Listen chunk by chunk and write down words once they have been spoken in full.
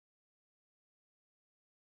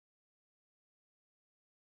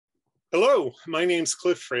Hello, my name's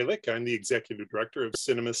Cliff Freilich. I'm the Executive Director of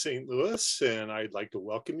Cinema St. Louis, and I'd like to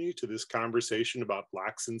welcome you to this conversation about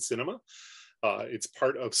Blacks in cinema. It's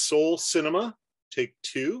part of Soul Cinema, Take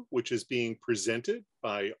Two, which is being presented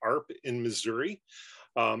by AARP in Missouri.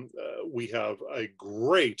 We have a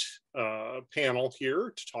great panel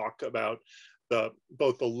here to talk about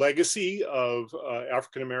both the legacy of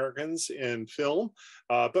African Americans in film,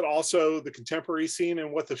 but also the contemporary scene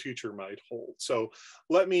and what the future might hold. So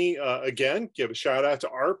let me again give a shout out to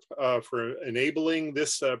AARP for enabling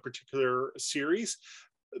this particular series.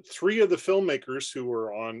 Three of the filmmakers who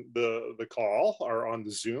were on the call, or on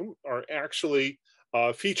the Zoom, are actually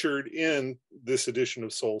featured in this edition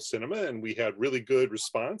of Soul Cinema, and we had really good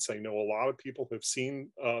response. I know a lot of people have seen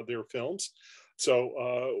their films. So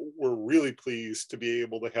we're really pleased to be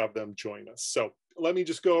able to have them join us. So let me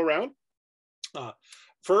just go around.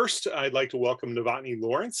 First, I'd like to welcome Novotny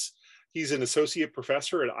Lawrence. He's an associate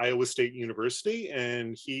professor at Iowa State University,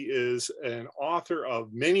 and he is an author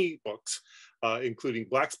of many books, including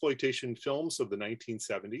Blaxploitation Films of the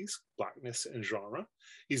 1970s, Blackness and Genre.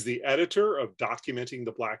 He's the editor of Documenting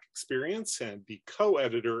the Black Experience and the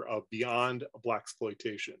co-editor of Beyond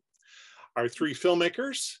Blaxploitation. Our three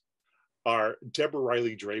filmmakers are Deborah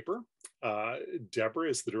Riley Draper. Deborah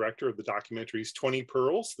is the director of the documentaries 20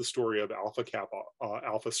 Pearls, the story of Alpha Kappa,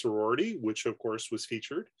 Alpha Sorority, which of course was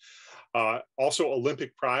featured. Also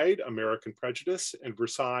Olympic Pride, American Prejudice, and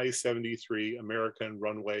Versailles 73, American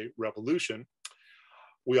Runway Revolution.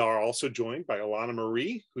 We are also joined by Alana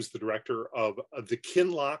Marie, who's the director of the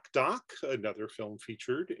Kinloch Doc, another film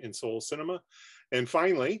featured in Soul Cinema. And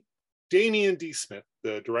finally, Damien D. Smith,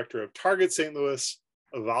 the director of Target St. Louis,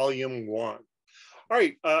 Volume 1. All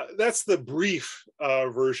right, that's the brief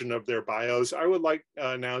version of their bios. I would like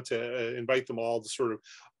now to invite them all to sort of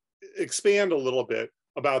expand a little bit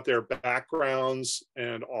about their backgrounds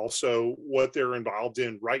and also what they're involved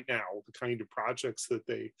in right now, the kind of projects that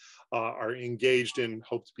they are engaged in,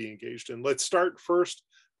 hope to be engaged in. Let's start first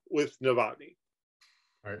with Novotny.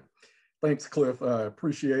 All right, thanks, Cliff. I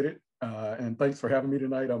appreciate it. And thanks for having me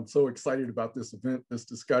tonight. I'm so excited about this event, this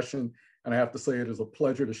discussion. And I have to say it is a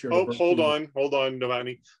pleasure to share. Oh, hold on,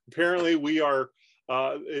 Novotny. Apparently we are,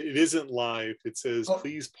 it isn't live. It says,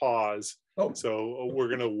 please pause. Oh. So we're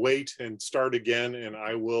gonna wait and start again, and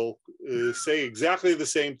I will say exactly the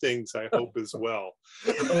same things, I hope, as well.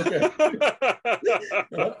 Okay.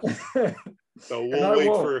 So we'll wait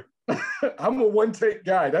for... I'm a one-take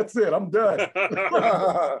guy, that's it, I'm done.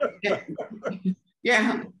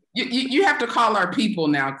 Yeah. You have to call our people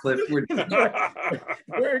now, Cliff.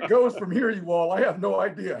 Where it goes from here, you all, I have no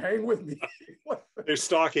idea. Hang with me. They're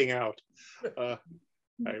stalking out. All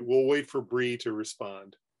right, we'll wait for Bree to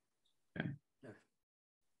respond. Okay.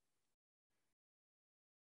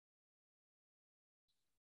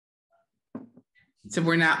 So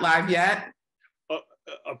we're not live yet?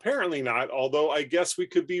 Apparently not, although I guess we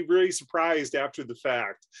could be really surprised after the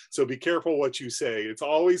fact. So be careful what you say. It's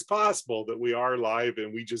always possible that we are live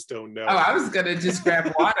and we just don't know. Oh, I was gonna just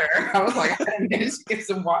grab water. I was like, I need to get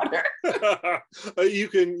some water.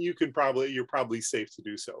 You're probably safe to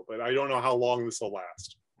do so, but I don't know how long this will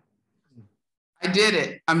last. I did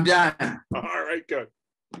it. I'm done. All right, good.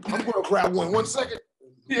 I'm gonna grab one second.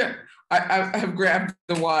 Yeah, I have grabbed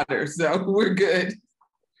the water, so we're good.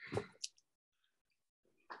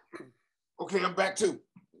 Okay, I'm back too.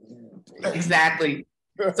 Exactly.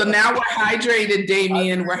 So now we're hydrated,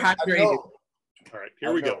 Damien. We're hydrated. All right,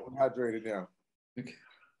 here we go. I'm hydrated now. Okay.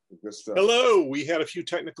 Good stuff. Hello, we had a few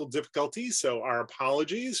technical difficulties, so our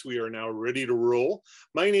apologies. We are now ready to roll.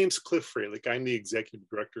 My name's Cliff Freilich. I'm the Executive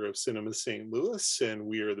Director of Cinema St. Louis, and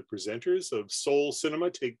we are the presenters of Soul Cinema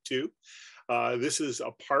Take Two. This is a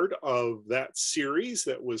part of that series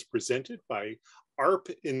that was presented by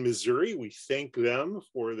AARP in Missouri. We thank them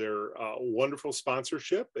for their wonderful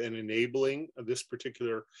sponsorship and enabling this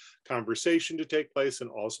particular conversation to take place, and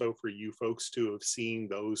also for you folks to have seen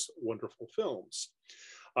those wonderful films.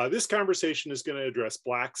 This conversation is going to address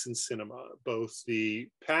Blacks in cinema, both the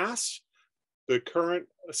past, the current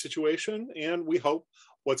situation, and we hope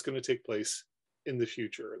what's going to take place in the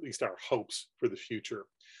future, at least our hopes for the future.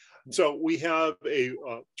 So we have a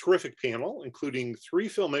terrific panel, including three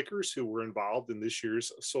filmmakers who were involved in this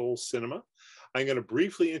year's Soul Cinema. I'm going to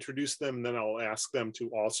briefly introduce them, and then I'll ask them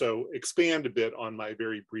to also expand a bit on my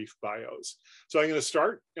very brief bios. So I'm going to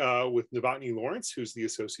start with Novotny Lawrence, who's the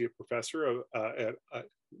associate professor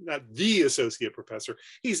not the associate professor,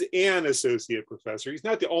 he's an associate professor. He's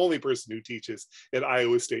not the only person who teaches at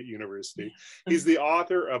Iowa State University. He's the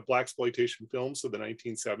author of Blaxploitation Films of the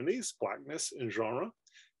 1970s, Blackness and Genre,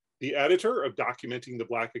 the editor of Documenting the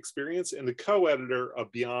Black Experience, and the co-editor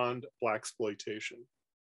of Beyond Blaxploitation.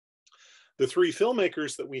 The three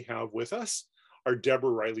filmmakers that we have with us are Deborah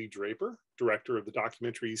Riley Draper, director of the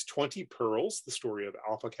documentaries 20 Pearls, the story of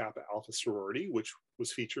Alpha Kappa Alpha Sorority, which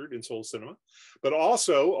was featured in Soul Cinema, but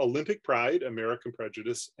also Olympic Pride, American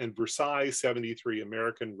Prejudice, and Versailles 73,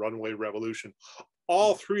 American Runway Revolution,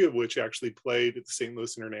 all three of which actually played at the St.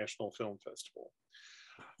 Louis International Film Festival.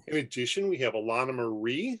 In addition, we have Alana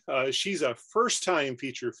Marie. She's a first-time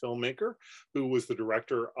feature filmmaker who was the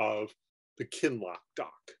director of the Kinloch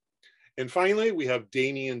Doc. And finally, we have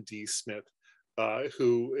Damien D. Smith,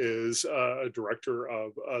 who is a director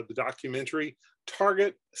of the documentary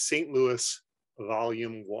Target St. Louis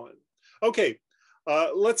Volume 1. Okay,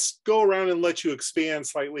 let's go around and let you expand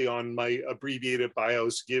slightly on my abbreviated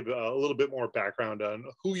bios to give a little bit more background on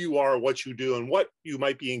who you are, what you do, and what you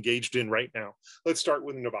might be engaged in right now. Let's start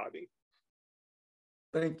with Novotny.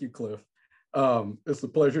 Thank you, Cliff. It's a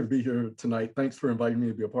pleasure to be here tonight. Thanks for inviting me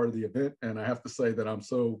to be a part of the event. And I have to say that I'm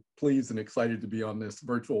so pleased and excited to be on this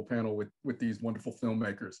virtual panel with these wonderful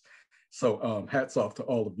filmmakers. So hats off to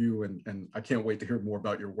all of you, and I can't wait to hear more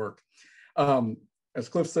about your work. As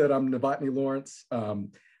Cliff said, I'm Novotny Lawrence.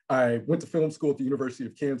 I went to film school at the University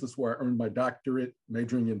of Kansas, where I earned my doctorate,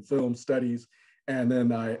 majoring in film studies. And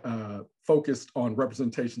then I focused on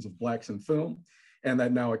representations of Blacks in film. And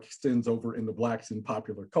that now extends over into Blacks in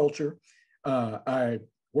popular culture. I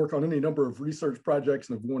work on any number of research projects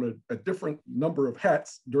and have worn a different number of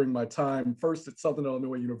hats during my time, first at Southern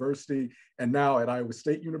Illinois University and now at Iowa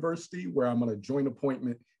State University, where I'm on a joint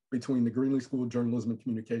appointment between the Greenlee School of Journalism and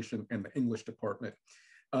Communication and the English department.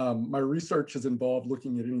 My research has involved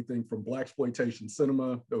looking at anything from Blaxploitation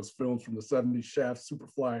Cinema, those films from the 70s, Shaft,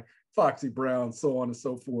 Superfly, Foxy Brown, so on and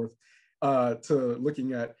so forth, to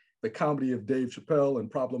looking at the comedy of Dave Chappelle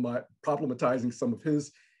and problematizing some of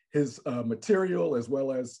his material, as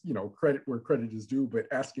well as, you know, credit where credit is due, but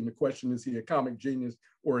asking the question, is he a comic genius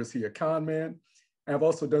or is he a con man? I've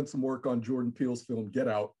also done some work on Jordan Peele's film Get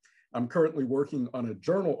Out. I'm currently working on a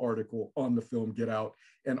journal article on the film Get Out,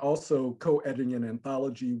 and also co-editing an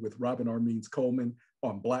anthology with Robin Armeens Coleman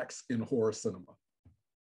on Blacks in horror cinema.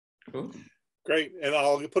 Cool. Great, and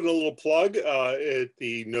I'll put in a little plug at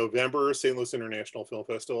the November St. Louis International Film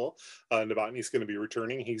Festival. Novotny's going to be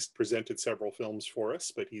returning. He's presented several films for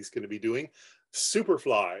us, but he's going to be doing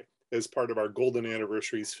Superfly as part of our Golden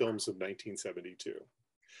Anniversaries Films of 1972.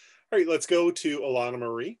 All right, let's go to Alana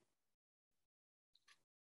Marie.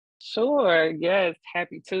 Sure, yes,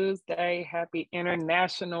 happy Tuesday, happy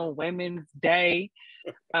International Women's Day.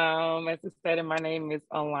 As I said, my name is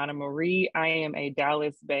Alana Marie. I am a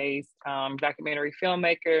Dallas-based documentary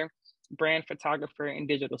filmmaker, brand photographer, and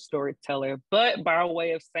digital storyteller. But by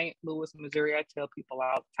way of St. Louis, Missouri, I tell people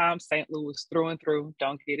all the time, St. Louis through and through,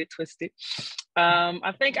 don't get it twisted.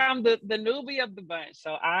 I think I'm the newbie of the bunch.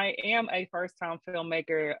 So I am a first-time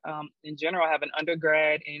filmmaker. In general, I have an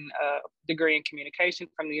undergrad in degree in communication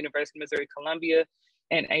from the University of Missouri, Columbia,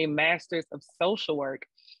 and a master's of social work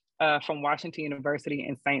from Washington University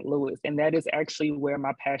in St. Louis. And that is actually where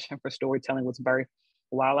my passion for storytelling was birthed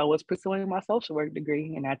while I was pursuing my social work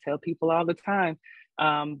degree. And I tell people all the time,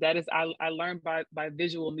 that is, I learned by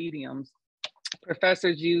visual mediums.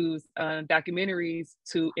 Professors use documentaries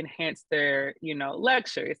to enhance their,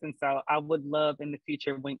 lectures. And so I would love in the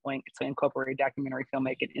future, wink, wink, to incorporate documentary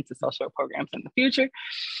filmmaking into social work programs in the future.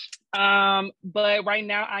 But right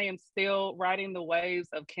now I am still riding the waves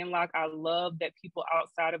of Kinloch. I love that people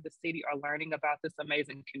outside of the city are learning about this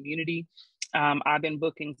amazing community. I've been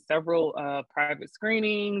booking several private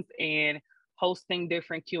screenings and hosting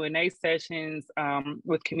different Q&A sessions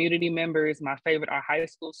with community members. My favorite are high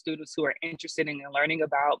school students who are interested in learning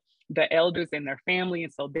about the elders and their family.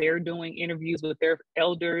 And so they're doing interviews with their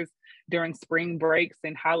elders during spring breaks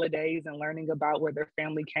and holidays and learning about where their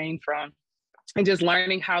family came from, and just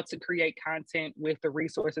learning how to create content with the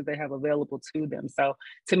resources they have available to them. So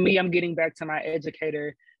to me, I'm getting back to my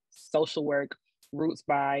educator social work roots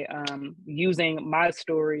by using my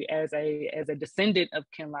story as a descendant of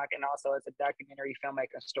Kinloch and also as a documentary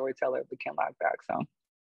filmmaker and storyteller of the Kinloch Doc. So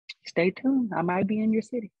stay tuned. I might be in your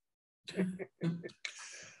city. All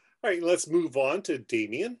right, let's move on to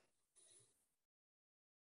Damien.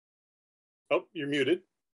 Oh, you're muted.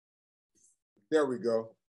 There we go.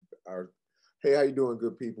 Hey, how you doing,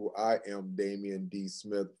 good people? I am Damien D.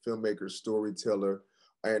 Smith, filmmaker, storyteller,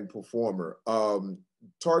 and performer.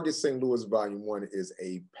 Target St. Louis Volume 1 is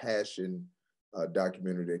a passion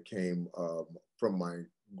documentary that came from my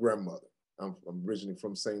grandmother. I'm originally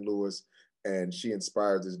from St. Louis, and she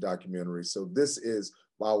inspired this documentary. So this is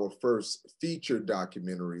our first feature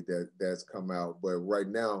documentary that's come out. But right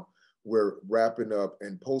now, we're wrapping up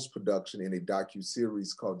in post-production in a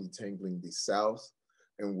docu-series called Detangling the South,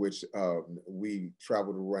 in which we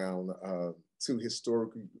traveled around to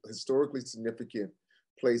historically significant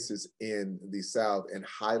places in the South and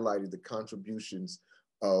highlighted the contributions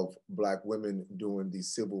of Black women during the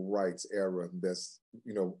civil rights era that's,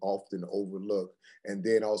 you know, often overlooked. And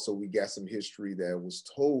then also we got some history that was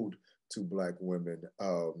told to Black women.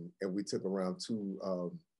 And we took around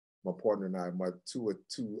my partner and I,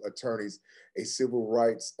 two attorneys, a civil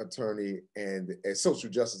rights attorney and a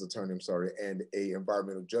social justice attorney, and a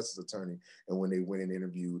environmental justice attorney. And when they went and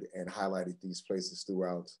interviewed and highlighted these places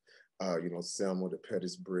throughout, you know, Selma, the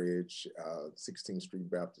Pettus Bridge, 16th Street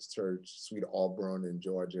Baptist Church, Sweet Auburn in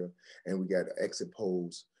Georgia, and we got exit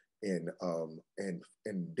polls in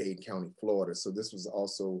Dade County, Florida. So this was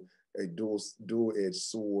also a dual-edged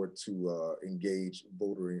sword to engage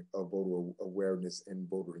voter awareness and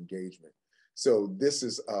voter engagement. So this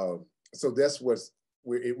is so that's what's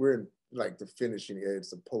we're in like the finishing edge,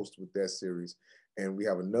 the post with that series, and we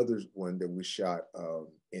have another one that we shot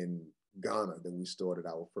in Ghana that we started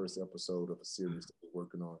our first episode of a series that we're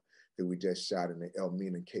working on that we just shot in the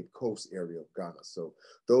Elmina and Cape Coast area of Ghana. So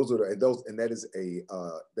those are and that is a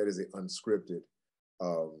unscripted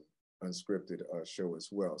show as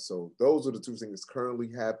well. So those are the two things currently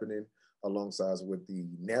happening alongside with the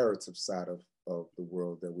narrative side of the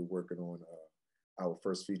world that we're working on, our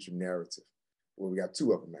first feature narrative. Well, we got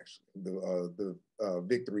two of them actually, the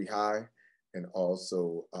Victory High and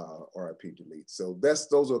also RIP Delete. So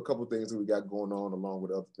those are a couple of things that we got going on along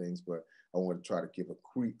with other things, but I want to try to give a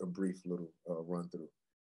brief little run through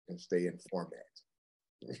and stay in format.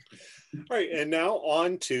 All right, and now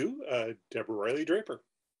on to Deborah Riley Draper.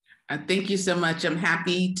 Thank you so much. I'm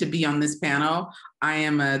happy to be on this panel. I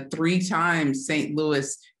am a 3-time St.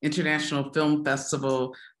 Louis International Film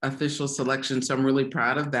Festival official selection, so I'm really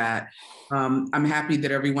proud of that. I'm happy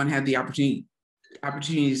that everyone had the opportunity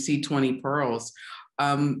to see 20 Pearls.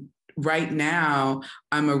 Right now,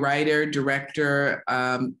 I'm a writer, director,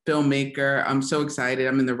 filmmaker. I'm so excited.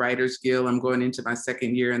 I'm in the Writers Guild. I'm going into my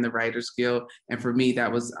 2nd year in the Writers Guild. And for me, that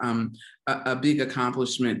was a big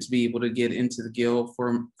accomplishment to be able to get into the Guild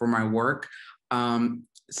for my work.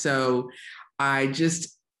 So I'm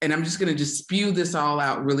just going to just spew this all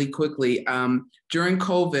out really quickly. During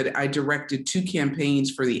COVID, I directed 2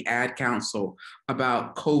 campaigns for the Ad Council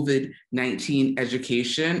about COVID-19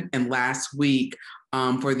 education. And last week,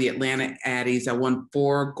 for the Atlanta Addies, I won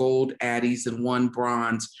 4 gold Addies and 1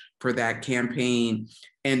 bronze for that campaign.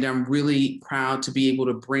 And I'm really proud to be able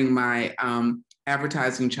to bring my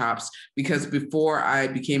advertising chops, because before I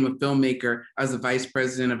became a filmmaker, I was the vice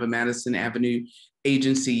president of a Madison Avenue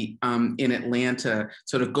agency in Atlanta.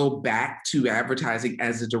 So to go back to advertising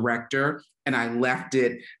as a director, and I left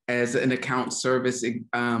it as an account service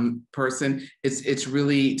person, it's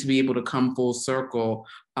really to be able to come full circle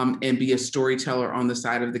and be a storyteller on the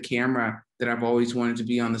side of the camera that I've always wanted to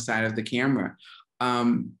be on the side of the camera.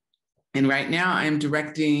 And right now I'm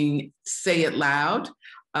directing Say It Loud,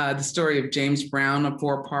 the story of James Brown, a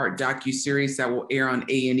 4-part docu-series that will air on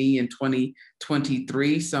A&E in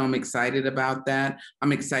 2023. So I'm excited about that.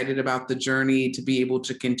 I'm excited about the journey to be able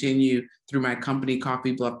to continue through my company,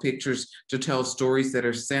 Coffee Bluff Pictures, to tell stories that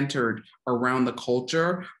are centered around the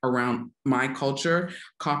culture, around my culture.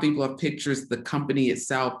 Coffee Bluff Pictures, the company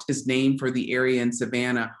itself, is named for the area in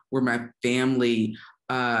Savannah where my family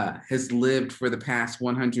has lived for the past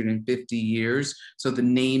 150 years. So the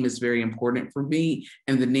name is very important for me.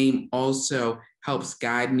 And the name also helps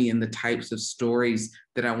guide me in the types of stories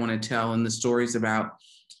that I want to tell, and the stories about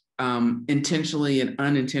intentionally and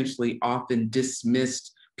unintentionally often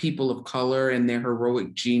dismissed people of color and their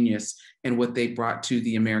heroic genius and what they brought to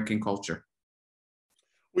the American culture.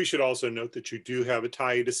 We should also note that you do have a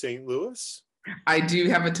tie to St. Louis. I do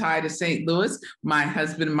have a tie to St. Louis. My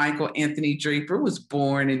husband, Michael Anthony Draper, was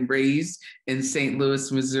born and raised in St.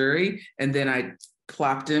 Louis, Missouri. And then I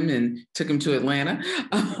plopped him and took him to Atlanta.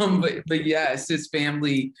 But yes, his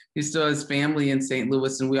family, he still has family in St.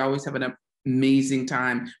 Louis. And we always have an amazing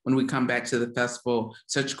time when we come back to the festival.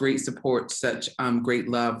 Such great support, such great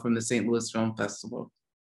love from the St. Louis Film Festival.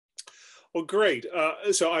 Well, great.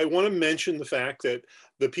 So I want to mention the fact that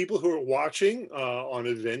the people who are watching on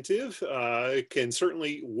Eventive can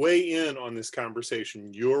certainly weigh in on this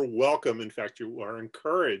conversation. You're welcome. In fact, you are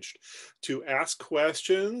encouraged to ask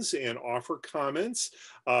questions and offer comments.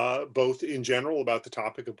 both in general about the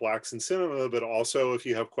topic of Blacks in cinema, but also if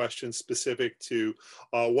you have questions specific to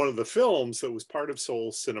one of the films that was part of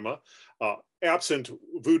Soul Cinema. Absent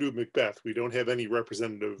Voodoo Macbeth, we don't have any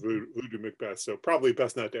representative Voodoo Macbeth, so probably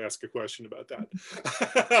best not to ask a question about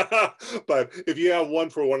that. But if you have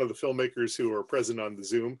one for one of the filmmakers who are present on the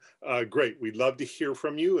Zoom, great. We'd love to hear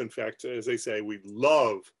from you. In fact, as I say, we'd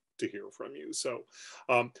love to hear from you. So,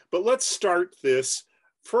 but let's start this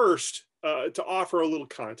first to offer a little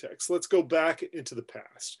context. Let's go back into the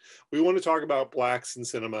past. We want to talk about Blacks in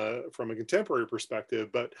cinema from a contemporary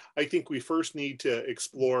perspective, but I think we first need to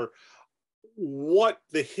explore what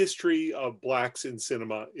the history of Blacks in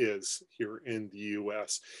cinema is here in the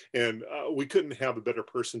US. And we couldn't have a better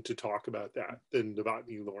person to talk about that than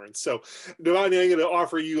Novotny Lawrence. So Novotny, I'm going to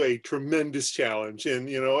offer you a tremendous challenge in,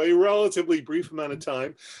 you know, a relatively brief amount of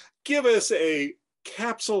time. Give us a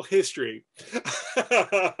capsule history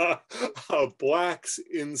of Blacks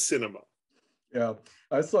in cinema. Yeah,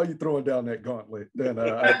 I saw you throwing down that gauntlet, and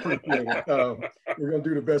I appreciate it. We're going to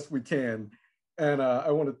do the best we can. And I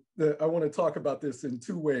want to talk about this in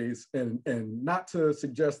two ways, and not to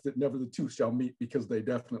suggest that never the two shall meet, because they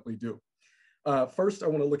definitely do. First, I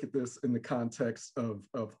want to look at this in the context of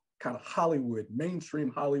kind of Hollywood,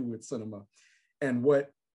 mainstream Hollywood cinema, and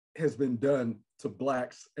what has been done to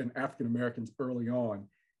Blacks and African Americans early on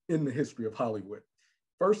in the history of Hollywood.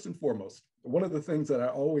 First and foremost, one of the things that I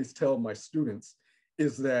always tell my students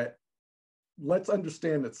is that let's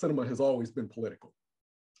understand that cinema has always been political,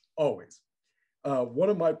 always. One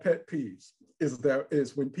of my pet peeves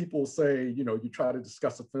is when people say, you know, you try to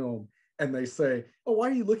discuss a film and they say, oh, why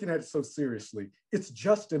are you looking at it so seriously? It's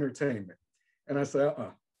just entertainment. And I say,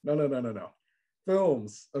 no.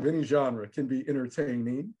 Films of any genre can be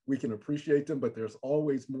entertaining. We can appreciate them, but there's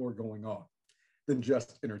always more going on than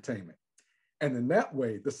just entertainment. And in that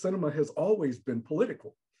way, the cinema has always been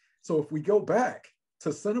political. So if we go back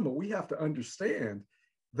to cinema, we have to understand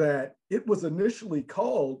that it was initially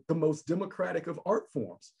called the most democratic of art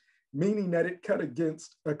forms, meaning that it cut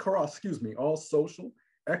across all social,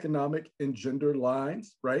 economic, and gender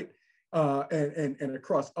lines, right? And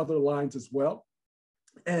across other lines as well.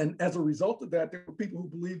 And as a result of that, there were people who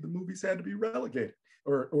believed the movies had to be regulated.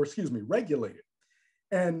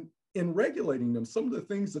 And in regulating them, some of the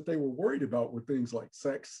things that they were worried about were things like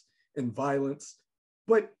sex and violence,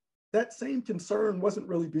 but that same concern wasn't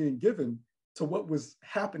really being given to what was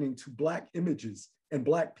happening to Black images and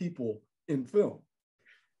Black people in film.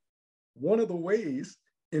 One of the ways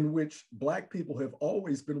in which Black people have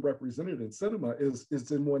always been represented in cinema is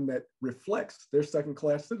in one that reflects their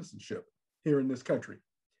second-class citizenship here in this country.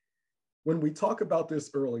 When we talk about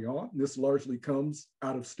this early on, this largely comes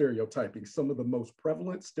out of stereotyping. Some of the most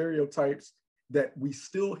prevalent stereotypes that we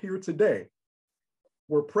still hear today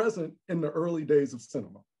were present in the early days of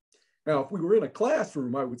cinema. Now, if we were in a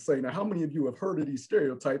classroom, I would say, now, how many of you have heard of these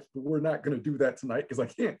stereotypes? But we're not going to do that tonight because I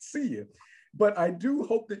can't see you. But I do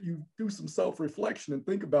hope that you do some self-reflection and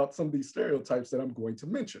think about some of these stereotypes that I'm going to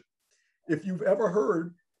mention. If you've ever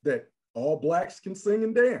heard that all Blacks can sing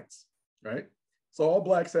and dance, right? So all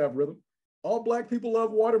Blacks have rhythm. All Black people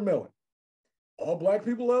love watermelon. All Black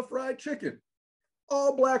people love fried chicken.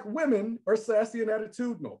 All Black women are sassy and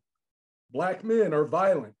attitudinal. Black men are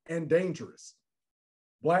violent and dangerous.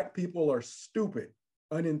 Black people are stupid,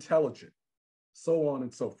 unintelligent, so on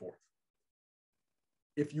and so forth.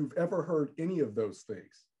 If you've ever heard any of those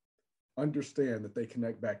things, understand that they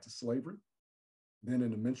connect back to slavery, then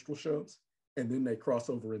in the minstrel shows, and then they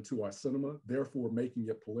cross over into our cinema, therefore making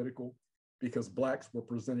it political, because Blacks were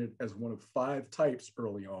presented as one of 5 types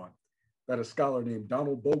early on that a scholar named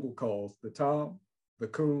Donald Bogle calls the Tom, the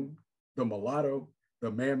Coon, the Mulatto,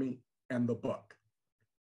 the Mammy, and the Buck.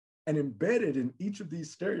 And embedded in each of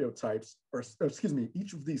these stereotypes,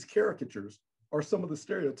 each of these caricatures are some of the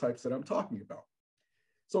stereotypes that I'm talking about.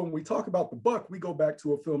 So when we talk about the Buck, we go back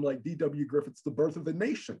to a film like D.W. Griffith's The Birth of a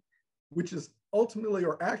Nation, which is ultimately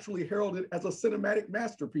or actually heralded as a cinematic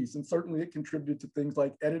masterpiece. And certainly it contributed to things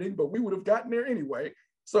like editing, but we would have gotten there anyway.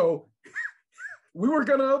 So we were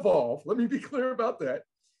gonna evolve, let me be clear about that.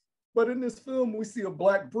 But in this film, we see a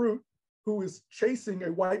Black brute who is chasing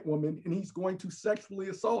a white woman and he's going to sexually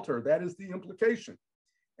assault her. That is the implication.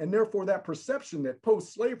 And therefore that perception that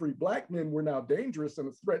post-slavery Black men were now dangerous and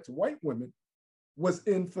a threat to white women was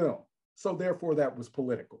in film. So therefore that was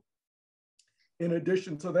political. In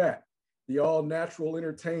addition to that, the all-natural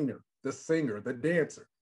entertainer, the singer, the dancer.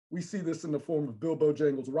 We see this in the form of Bilbo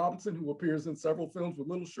Jangles Robinson, who appears in several films with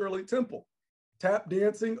little Shirley Temple, tap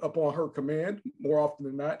dancing upon her command, more often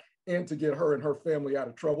than not, and to get her and her family out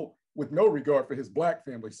of trouble with no regard for his Black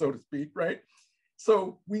family, so to speak, right?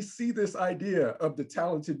 So we see this idea of the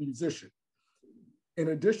talented musician. In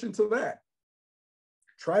addition to that,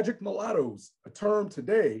 tragic mulattoes, a term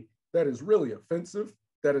today that is really offensive,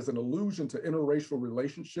 that is an allusion to interracial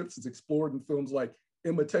relationships, is explored in films like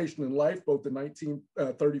Imitation in Life, both the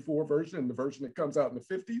 1934 version and the version that comes out in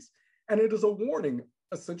the 50s. And it is a warning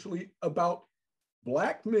essentially about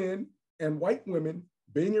Black men and white women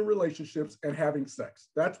being in relationships and having sex.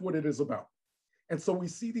 That's what it is about. And so we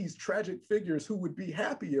see these tragic figures who would be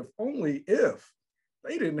happy if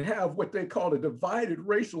they didn't have what they call a divided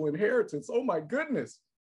racial inheritance. Oh my goodness,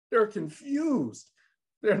 they're confused.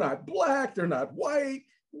 They're not Black, they're not white.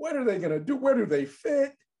 What are they gonna do? Where do they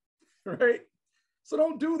fit, right? So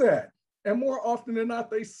don't do that. And more often than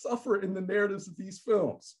not, they suffer in the narratives of these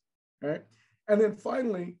films, right? And then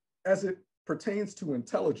finally, as it pertains to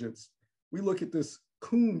intelligence, we look at this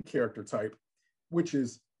coon character type, which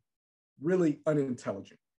is really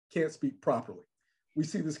unintelligent, can't speak properly. We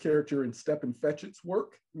see this character in Stephen Fetchit's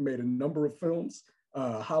work. He made a number of films.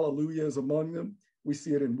 Hallelujah is among them. We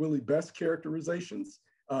see it in Willie Best's characterizations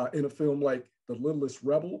in a film like The Littlest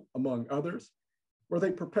Rebel, among others, where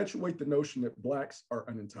they perpetuate the notion that Blacks are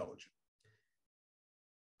unintelligent.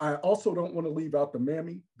 I also don't want to leave out the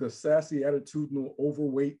mammy, the sassy, attitudinal,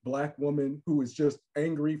 overweight Black woman who is just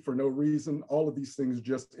angry for no reason. All of these things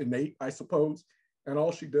just innate, I suppose. And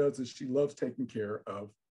all she does is she loves taking care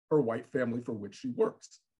of her white family for which she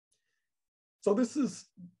works. So this is,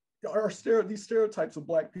 these stereotypes of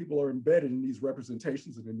Black people are embedded in these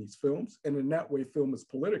representations and in these films. And in that way, film is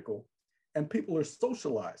political and people are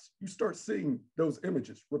socialized. You start seeing those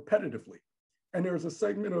images repetitively. And there's a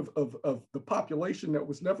segment of the population that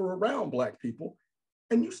was never around Black people.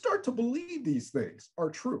 And you start to believe these things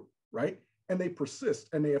are true, right? And they persist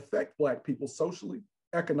and they affect Black people socially,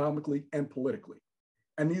 economically, and politically.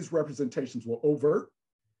 And these representations were overt.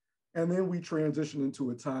 And then we transition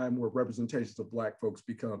into a time where representations of Black folks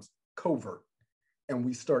becomes covert. And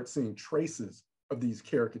we start seeing traces of these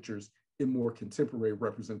caricatures in more contemporary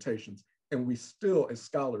representations. And we still, as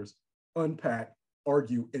scholars, unpack,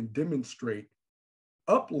 argue, and demonstrate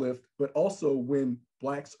uplift, but also when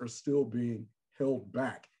Blacks are still being held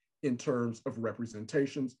back in terms of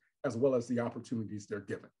representations, as well as the opportunities they're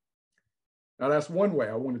given. Now that's one way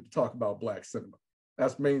I wanted to talk about Black cinema.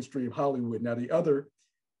 That's mainstream Hollywood. Now the other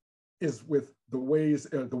is with the ways,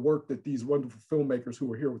 the work that these wonderful filmmakers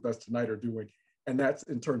who are here with us tonight are doing, and that's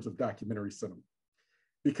in terms of documentary cinema.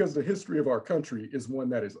 Because the history of our country is one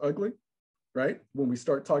that is ugly, right? When we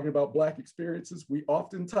start talking about Black experiences, we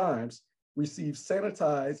oftentimes receive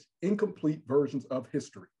sanitized, incomplete versions of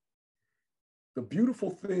history. The beautiful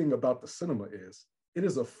thing about the cinema is it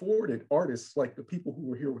has afforded artists like the people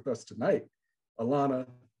who are here with us tonight, Alana,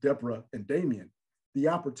 Deborah, and Damien, the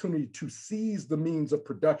opportunity to seize the means of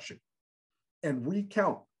production and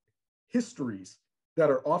recount histories that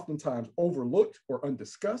are oftentimes overlooked or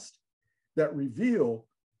undiscussed, that reveal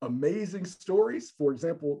amazing stories. For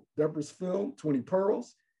example, Deborah's film, 20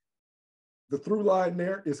 Pearls, the through line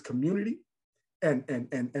there is community and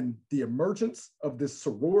the emergence of this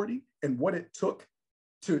sorority and what it took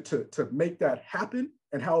to make that happen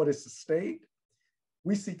and how it is sustained.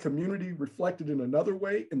 We see community reflected in another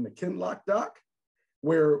way in the Kinloch Doc,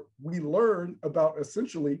 where we learn about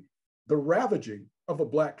essentially the ravaging of a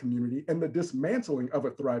Black community and the dismantling of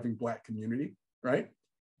a thriving Black community, right?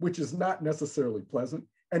 Which is not necessarily pleasant.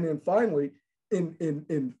 And then finally,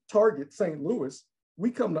 in Target St. Louis, we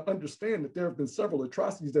come to understand that there have been several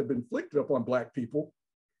atrocities that have been inflicted upon Black people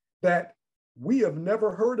that we have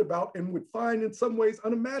never heard about and would find in some ways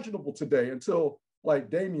unimaginable today until, like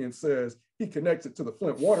Damien says, he connects it to the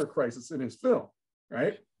Flint water crisis in his film,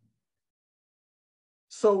 right?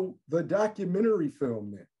 So the documentary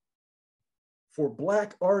film then, for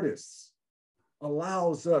Black artists,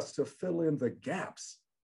 allows us to fill in the gaps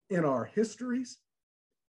in our histories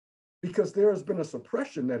because there has been a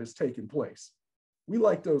suppression that has taken place. We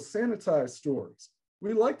like those sanitized stories.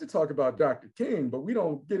 We like to talk about Dr. King, but we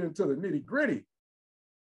don't get into the nitty gritty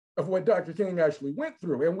of what Dr. King actually went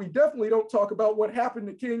through. And we definitely don't talk about what happened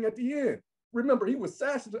to King at the end. Remember, he was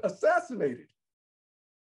assassinated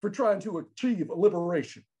for trying to achieve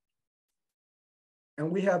liberation.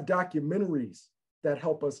 And we have documentaries that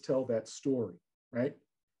help us tell that story, right?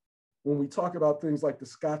 When we talk about things like the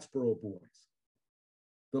Scottsboro Boys,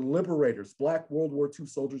 the liberators, Black World War II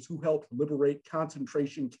soldiers who helped liberate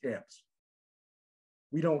concentration camps,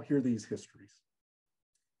 we don't hear these histories.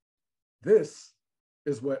 This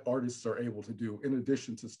is what artists are able to do in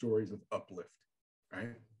addition to stories of uplift,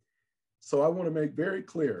 right? So I want to make very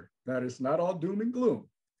clear that it's not all doom and gloom.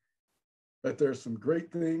 that there's some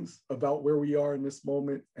great things about where we are in this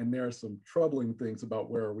moment, and there are some troubling things about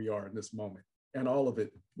where we are in this moment. And all of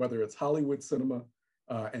it, whether it's Hollywood cinema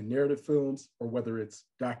and narrative films, or whether it's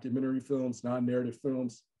documentary films, non-narrative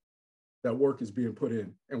films, that work is being put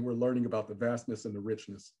in, and we're learning about the vastness and the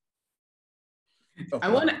richness. I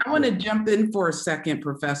want to jump in for a second,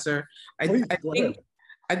 Professor. I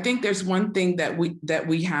think there's one thing that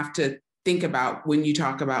we have to think about when you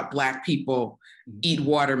talk about Black people eat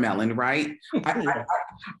watermelon, right?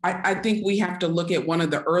 I think we have to look at one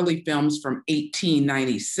of the early films from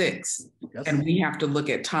 1896, yes. And we have to look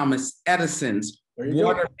at Thomas Edison's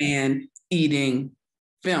watermelon eating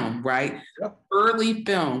film, right? Yep. Early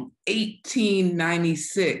film,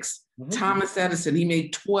 1896. Thomas Edison, he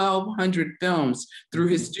made 1,200 films through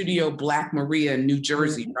his studio Black Maria in New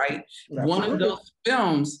Jersey, right? One of those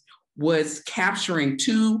films was capturing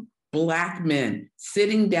two Black men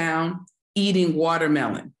sitting down eating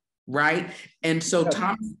watermelon, right? And so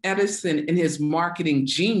Thomas Edison, in his marketing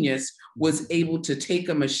genius, was able to take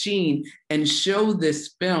a machine and show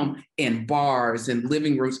this film in bars and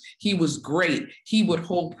living rooms. He was great. He would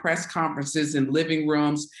hold press conferences in living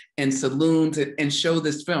rooms and saloons and show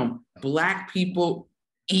this film, Black people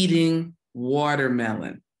eating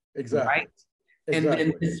watermelon. Exactly. Right? Exactly.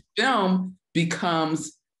 And then this film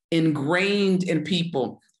becomes ingrained in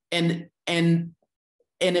people, and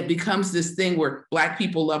it becomes this thing where Black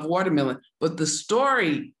people love watermelon, but the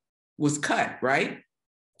story was cut, right?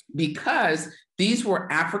 Because these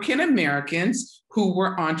were African Americans who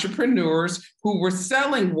were entrepreneurs who were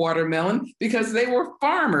selling watermelon because they were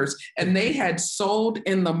farmers and they had sold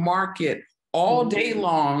in the market all day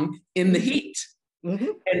long in the heat.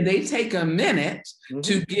 And they take a minute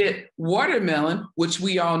to get watermelon, which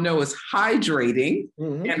we all know is hydrating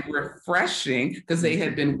and refreshing because they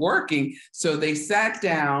had been working. So they sat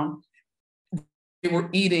down, they were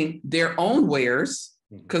eating their own wares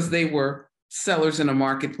because they were sellers in a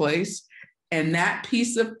marketplace. And that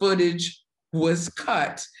piece of footage was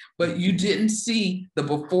cut, but you didn't see the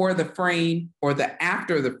before the frame or the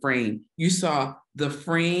after the frame. You saw the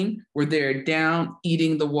frame where they're down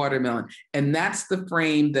eating the watermelon. And that's the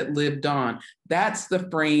frame that lived on. That's the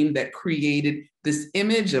frame that created this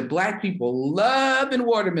image of Black people loving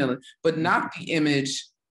watermelon, but not the image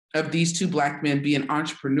of these two Black men being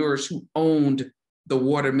entrepreneurs who owned the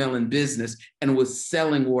watermelon business and was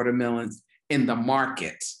selling watermelons in the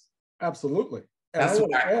market. Absolutely. And I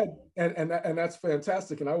want to add, and that's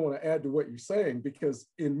fantastic. And I want to add to what you're saying, because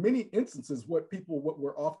in many instances, what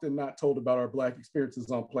we're often not told about our Black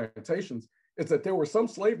experiences on plantations is that there were some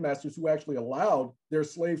slave masters who actually allowed their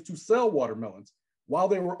slaves to sell watermelons while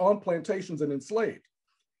they were on plantations and enslaved.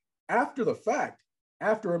 After the fact,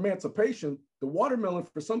 after emancipation, the watermelon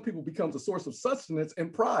for some people becomes a source of sustenance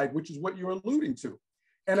and pride, which is what you're alluding to.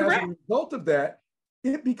 And Correct. As a result of that,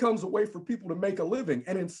 it becomes a way for people to make a living.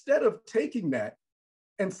 And instead of taking that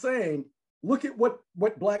and saying, look at what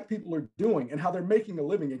Black people are doing and how they're making a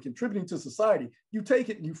living and contributing to society, you take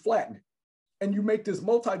it and you flatten it. And you make this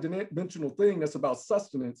multi-dimensional thing that's about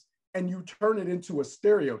sustenance, and you turn it into a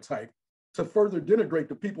stereotype to further denigrate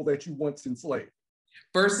the people that you once enslaved.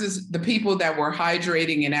 Versus the people that were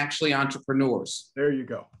hydrating and actually entrepreneurs. There you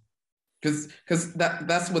go. Because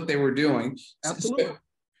that's what they were doing. Absolutely.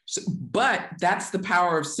 But that's the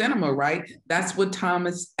power of cinema, right? That's what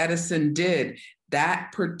Thomas Edison did. That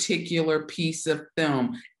particular piece of film,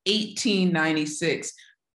 1896,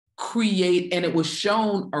 and it was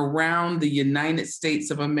shown around the United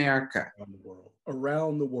States of America.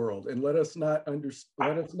 Around the world. And let us not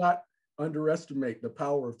underestimate the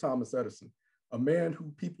power of Thomas Edison, a man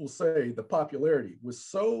who people say the popularity was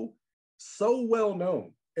so well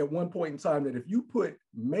known at one point in time that if you put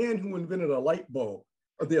man who invented a light bulb,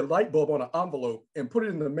 or the light bulb on an envelope and put it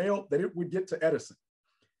in the mail, that it would get to Edison.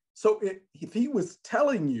 So if he was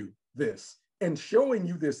telling you this and showing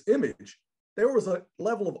you this image, there was a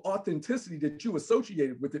level of authenticity that you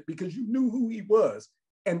associated with it because you knew who he was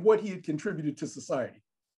and what he had contributed to society.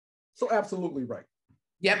 So absolutely right.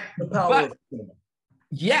 Yep. The power of cinema.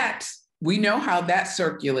 Yet, we know how that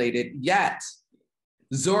circulated, yet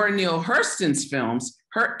Zora Neale Hurston's films,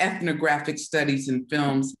 her ethnographic studies in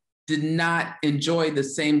films, did not enjoy the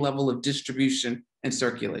same level of distribution and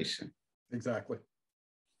circulation. Exactly.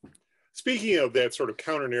 Speaking of that sort of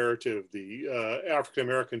counter narrative, the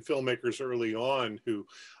African-American filmmakers early on who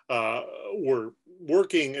were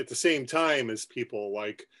working at the same time as people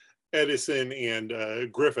like Edison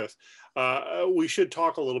and Griffith, we should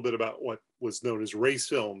talk a little bit about what was known as race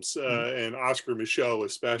films and Oscar Micheaux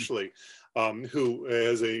especially. who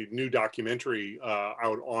has a new documentary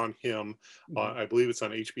out on him. I believe it's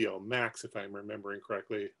on HBO Max, if I'm remembering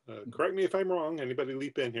correctly. Correct me if I'm wrong. Anybody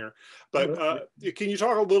leap in here. But can you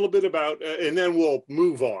talk a little bit about, and then we'll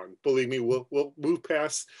move on. Believe me, we'll move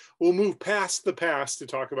past the past to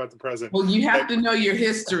talk about the present. Well, you have to know your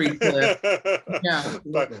history, Cliff. Yeah.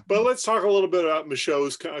 But let's talk a little bit about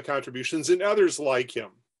Michaud's contributions and others like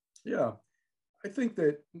him. Yeah, I think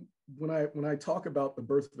that when I talk about the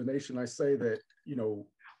birth of a nation, I say that, you know,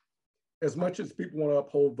 as much as people want to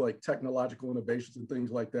uphold like technological innovations and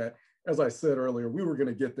things like that, as I said earlier, we were going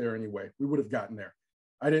to get there anyway. We would have gotten there.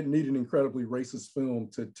 I didn't need an incredibly racist film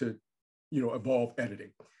to you know, evolve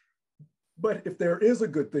editing. But if there is a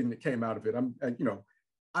good thing that came out of it,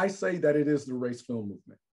 I say that it is the race film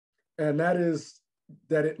movement. And that is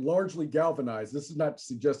that it largely galvanized. This is not to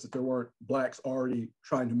suggest that there weren't Blacks already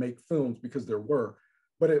trying to make films, because there were,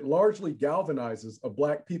 but it largely galvanizes a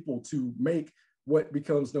Black people to make what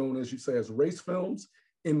becomes known, as you say, as race films,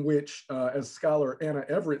 in which, as scholar Anna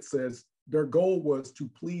Everett says, their goal was to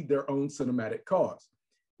plead their own cinematic cause,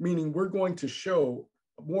 meaning we're going to show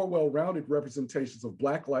more well-rounded representations of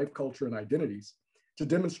Black life, culture, and identities to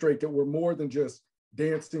demonstrate that we're more than just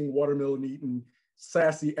dancing, watermelon eating,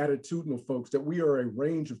 sassy, attitudinal folks, that we are a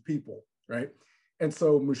range of people, right? And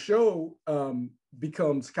so Michaud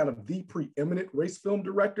becomes kind of the preeminent race film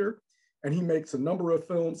director, and he makes a number of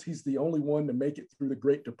films. He's the only one to make it through the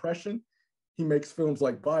Great Depression. He makes films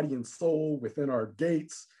like Body and Soul, Within Our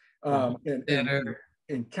Gates, and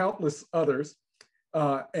countless others,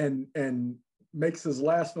 and makes his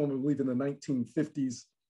last film, I believe, in the 1950s,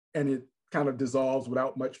 and it kind of dissolves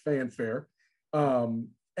without much fanfare.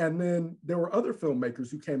 And then there were other filmmakers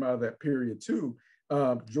who came out of that period too.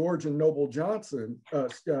 George and Noble Johnson,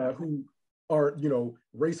 who are, you know,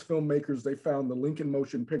 race filmmakers. They found the Lincoln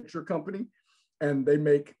Motion Picture Company, and they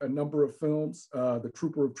make a number of films. The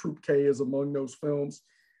Trooper of Troop K is among those films,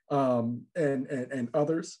 and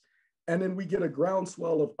others. And then we get a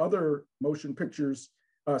groundswell of other motion pictures,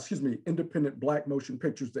 independent Black motion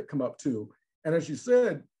pictures that come up too. And as you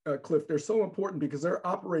said, Cliff, they're so important because they're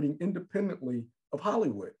operating independently of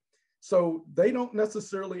Hollywood. So they don't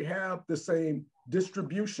necessarily have the same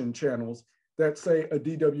distribution channels that, say, a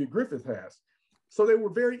D.W. Griffith has. So they were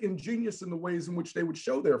very ingenious in the ways in which they would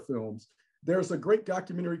show their films. There's a great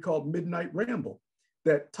documentary called Midnight Ramble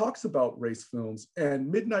that talks about race films,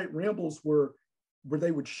 and Midnight Rambles were where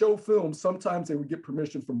they would show films. Sometimes they would get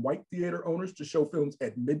permission from white theater owners to show films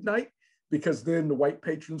at midnight, because then the white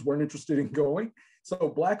patrons weren't interested in going. So a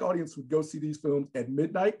Black audience would go see these films at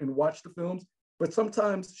midnight and watch the films, but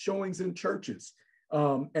sometimes showings in churches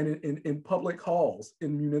and in public halls,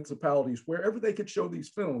 in municipalities, wherever they could show these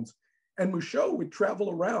films. And Michaud would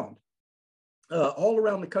travel around, all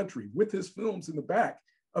around the country with his films in the back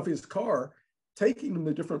of his car, taking them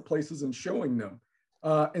to different places and showing them.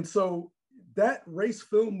 And so that race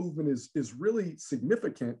film movement is really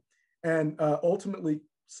significant, and ultimately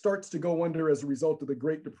starts to go under as a result of the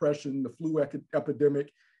Great Depression, the flu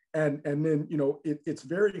epidemic, and then, you know, it's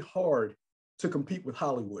very hard to compete with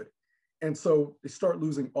Hollywood. And so they start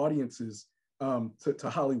losing audiences to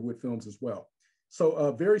Hollywood films as well. So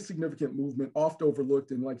a very significant movement, oft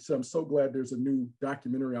overlooked. And like I said, I'm so glad there's a new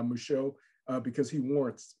documentary on Michaud because he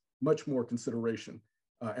warrants much more consideration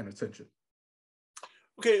and attention.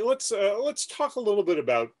 Okay, let's talk a little bit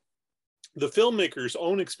about the filmmaker's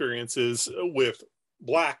own experiences with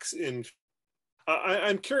Blacks in.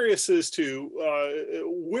 I'm curious as to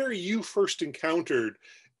where you first encountered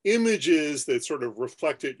images that sort of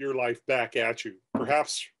reflected your life back at you,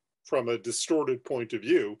 perhaps from a distorted point of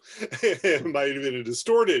view. It might have been a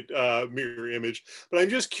distorted mirror image, but I'm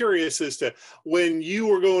just curious as to when you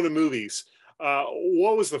were going to movies,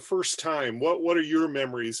 what was the first time, what are your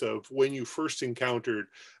memories of when you first encountered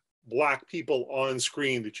Black people on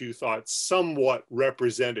screen that you thought somewhat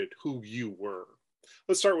represented who you were?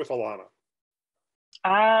 Let's start with Alana.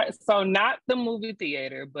 So not the movie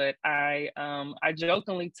theater, but I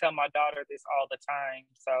jokingly tell my daughter this all the time.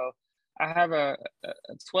 So I have a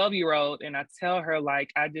 12-year-old, and I tell her, like,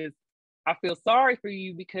 I feel sorry for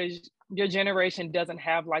you because your generation doesn't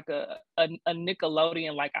have like a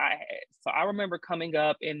Nickelodeon like I had. So I remember coming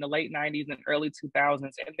up in the late 90s and early 2000s,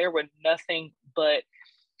 and there were nothing but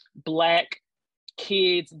Black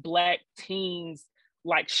kids, Black teens,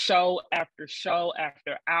 like show after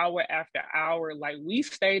hour. Like, we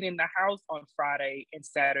stayed in the house on Friday and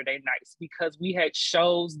Saturday nights because we had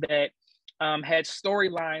shows that had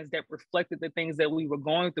storylines that reflected the things that we were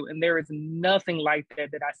going through. And there is nothing like that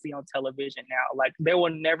I see on television now. Like, there will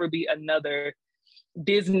never be another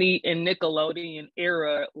Disney and Nickelodeon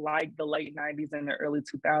era, like the late 90s and the early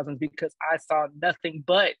 2000s, because I saw nothing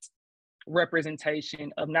but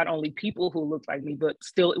representation of not only people who looked like me, but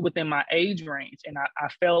still within my age range. And I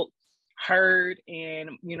felt heard,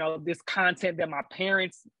 and, you know, this content that my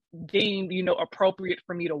parents deemed, you know, appropriate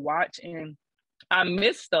for me to watch. And I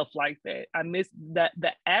miss stuff like that. I miss that,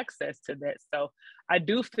 the access to that. So I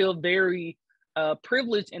do feel very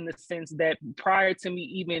privileged in the sense that prior to me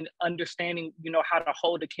even understanding, you know, how to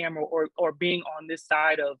hold a camera or being on this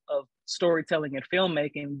side of storytelling and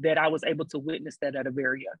filmmaking, that I was able to witness that at a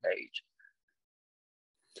very young age.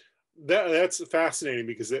 That's fascinating,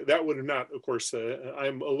 because that would have not, of course,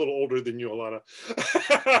 I'm a little older than you, Alana.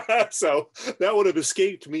 So that would have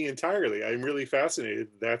escaped me entirely. I'm really fascinated.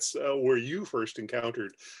 That's where you first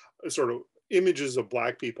encountered sort of images of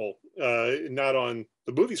Black people, not on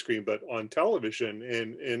the movie screen, but on television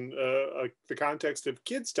and in the context of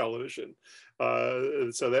kids television.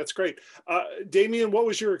 So that's great. Damien, what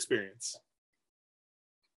was your experience?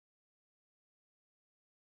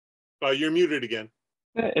 You're muted again.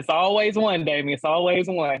 It's always one, Damien. It's always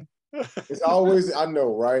one. It's always, I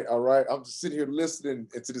know, right? All right. I'm just sitting here listening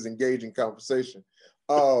to this engaging conversation.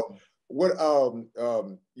 You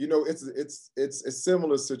know, it's a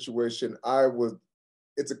similar situation.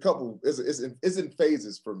 It's in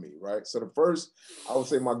phases for me, right? So the first, I would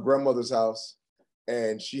say my grandmother's house,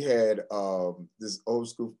 and she had this old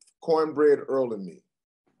school Cornbread Earl and Me.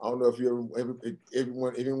 I don't know if if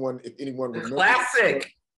anyone remembers.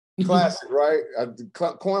 Classic. Classic, right?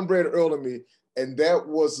 Cornbread Earl and Me, and that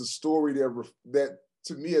was a story that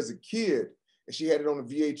to me as a kid, and she had it on a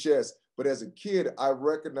VHS. But as a kid, I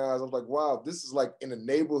recognized, I was like, wow, this is like in a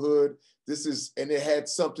neighborhood. And it had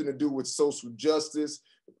something to do with social justice.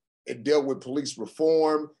 It dealt with police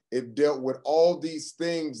reform. It dealt with all these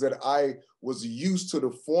things that I was used to,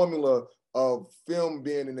 the formula of film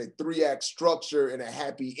being in a 3-act structure and a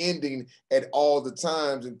happy ending at all the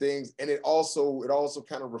times and things. And it also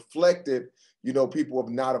kind of reflected, you know, people of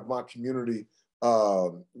not of my community,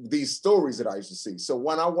 these stories that I used to see. So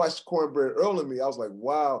when I watched Cornbread Earl and Me, I was like,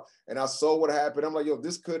 wow. And I saw what happened. I'm like, yo,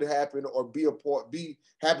 this could happen or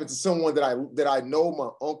happen to someone that I know, my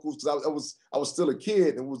uncles, because I was still a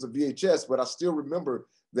kid and it was a VHS, but I still remember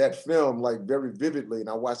that film like very vividly, and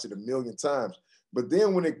I watched it a million times. But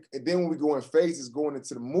then when we go in phases, going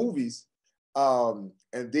into the movies, and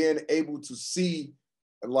then able to see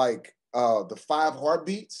like the 5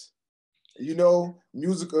 Heartbeats, you know,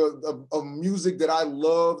 music of music that I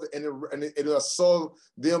loved, and I saw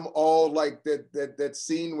them all like that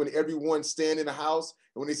scene when everyone stand in the house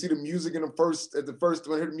and when they see the music when they hear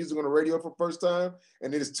the music on the radio for the first time,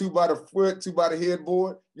 and it is 2 by the foot, 2 by the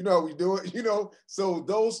headboard, you know how we do it, you know. So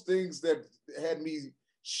those things that had me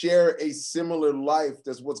share a similar life,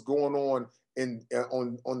 that's what's going on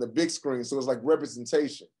on the big screen. So it's like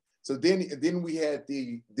representation. So then we had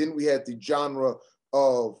the genre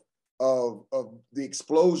of the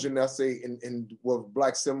explosion, I say, in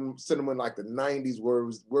Black cinema in like the 90s,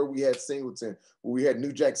 where we had Singleton, where we had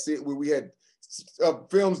New Jack City, where we had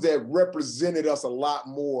films that represented us a lot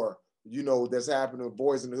more, you know, that's happening.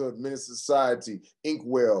 Boys in the Hood, Menace to Society,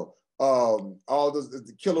 Inkwell, all those,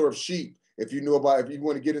 The Killer of Sheep. If you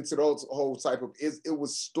want to get into those whole type of, it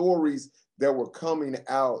was stories that were coming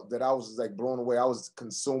out that I was just like blown away. I was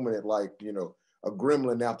consuming it like, you know, a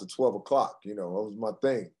gremlin after 12 o'clock, you know, it was my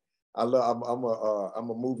thing. I'm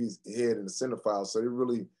a movies head and a cinephile, so it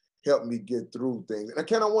really helped me get through things. And I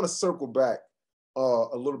kind of want to circle back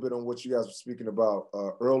a little bit on what you guys were speaking about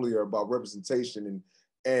earlier about representation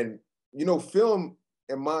and you know, film,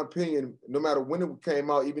 in my opinion, no matter when it came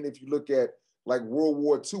out, even if you look at like World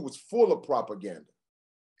War II, was full of propaganda.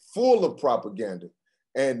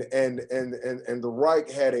 And the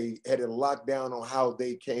Reich had a lockdown on how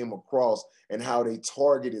they came across and how they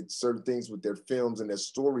targeted certain things with their films and their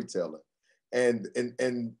storytelling. And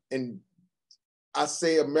I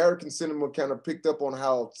say American cinema kind of picked up on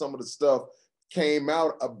how some of the stuff came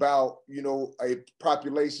out about, you know, a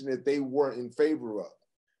population that they weren't in favor of.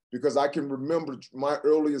 Because I can remember my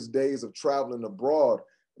earliest days of traveling abroad,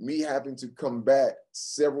 me having to combat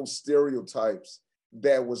several stereotypes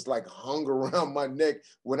that was like hung around my neck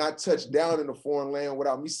when I touched down in a foreign land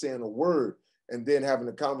without me saying a word, and then having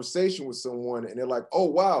a conversation with someone and they're like, oh,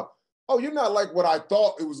 wow, oh, you're not like what I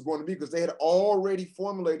thought it was going to be, because they had already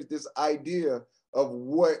formulated this idea of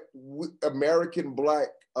what American Black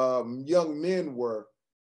young men were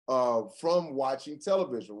from watching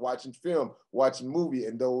television, watching film, watching movie,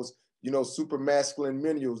 and those, you know, super masculine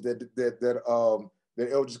menials that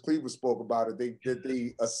Eldridge Cleaver spoke about it, that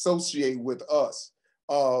they associate with us.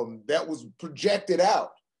 That was projected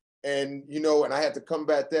out. And, you know, and I had to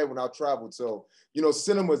combat that when I traveled. So, you know,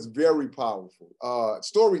 cinema is very powerful.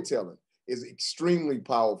 Storytelling is extremely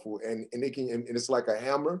powerful, and it can, and it's like a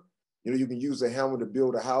hammer. You know, you can use a hammer to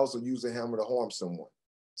build a house or use a hammer to harm someone.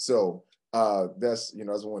 So that's, you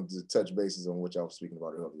know, I just wanted to touch bases on what y'all was speaking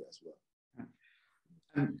about earlier as well.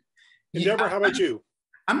 And Deborah, how about you?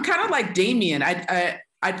 I'm kind of like Damien.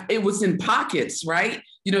 It was in pockets, right?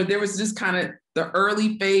 You know, there was just kind of the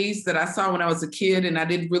early phase that I saw when I was a kid, and I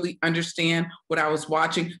didn't really understand what I was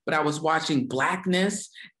watching, but I was watching Blackness,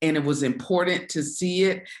 and it was important to see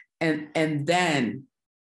it. And then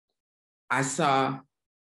I saw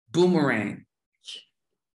Boomerang.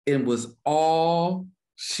 It was all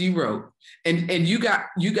she wrote. And you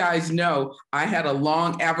guys know I had a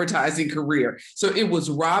long advertising career. So it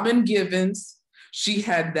was Robin Givens. She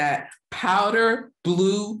had that powder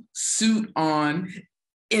blue suit on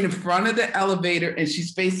in front of the elevator, and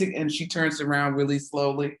she's facing, and she turns around really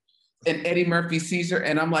slowly. And Eddie Murphy sees her,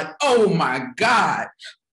 and I'm like, oh my God.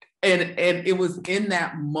 And it was in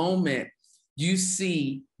that moment, you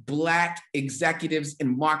see Black executives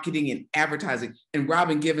in marketing and advertising. And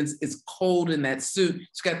Robin Givens is cold in that suit.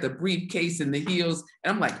 She's got the briefcase and the heels.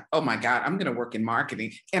 And I'm like, oh my God, I'm gonna work in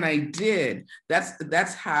marketing. And I did.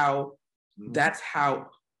 That's how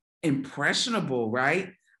impressionable,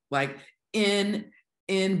 right? Like in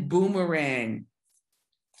Boomerang,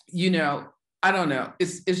 you know, I don't know.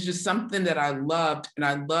 It's just something that I loved, and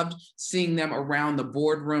I loved seeing them around the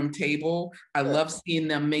boardroom table. I love seeing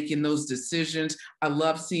them making those decisions. I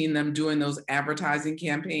love seeing them doing those advertising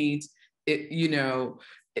campaigns.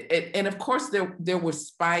 And of course there was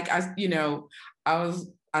Spike. I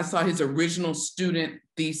saw his original student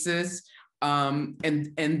thesis, and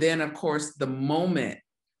then of course the moment,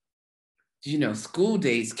 you know, School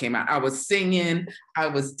Days came out. I was singing, I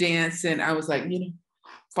was dancing, I was like, you know,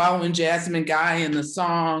 following Jasmine Guy in the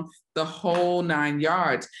song, the whole 9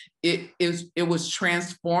 yards. It was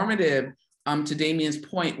transformative, to Damien's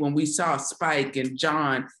point, when we saw Spike and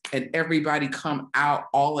John and everybody come out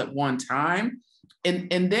all at one time. And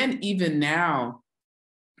then even now,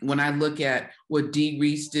 when I look at what Dee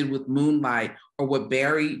Reese did with Moonlight, or what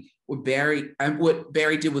Barry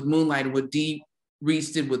did with Moonlight, and what Dee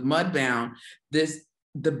Reese did with Mudbound,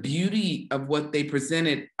 the beauty of what they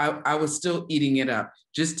presented, I was still eating it up,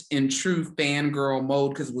 just in true fangirl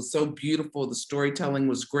mode, because it was so beautiful. The storytelling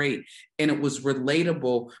was great, and it was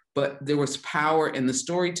relatable, but there was power in the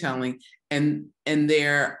storytelling, and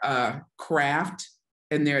their craft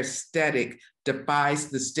and their aesthetic defies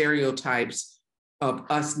the stereotypes of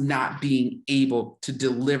us not being able to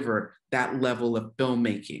deliver that level of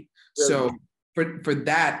filmmaking. So for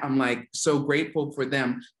that, I'm like so grateful for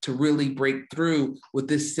them to really break through with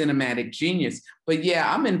this cinematic genius. But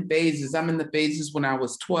yeah, I'm in phases. I'm in the phases when I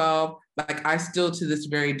was 12. Like, I still to this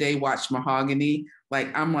very day watch Mahogany.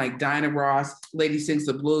 Like, I'm like Dinah Ross, Lady Sings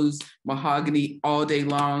the Blues, Mahogany all day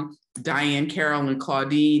long, Diane Carroll and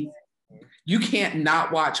Claudine. You can't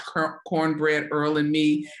not watch Cornbread Earl and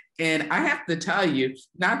Me. And I have to tell you,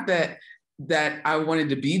 not that I wanted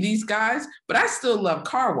to be these guys, but I still love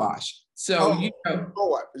Car Wash. So, you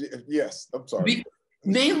know, yes, I'm sorry.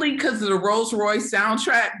 Mainly because of the Rolls Royce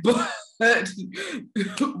soundtrack, but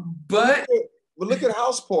look at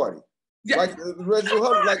House Party. Yeah. Like Reginald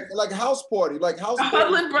Hudlin, like House Party, like House Party.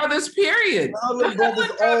 Hudlin Brothers, period. Hudlin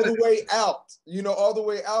Brothers all the way out. You know, all the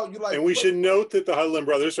way out. You like. And we should note that the Hudlin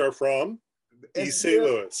Brothers are from East St.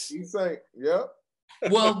 Louis. East St. Yeah.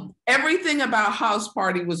 Well, everything about House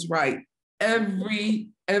Party was right.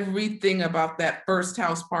 Everything about that first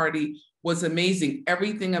House Party was amazing.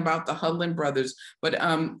 Everything about the Hudlin Brothers. But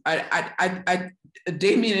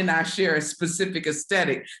Damien and I share a specific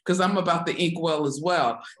aesthetic, because I'm about the inkwell as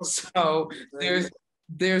well. So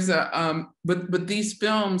there's a but these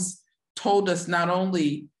films told us not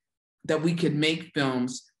only that we could make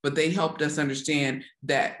films, but they helped us understand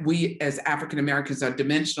that we as African Americans are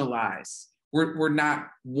dimensionalized. We're not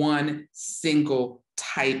one single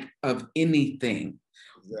type of anything.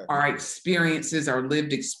 Exactly. Our experiences, our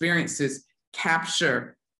lived experiences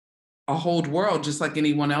capture a whole world just like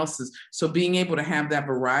anyone else's. So being able to have that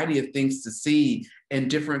variety of things to see and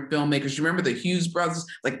different filmmakers. You remember the Hughes brothers?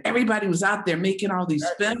 Like, everybody was out there making all these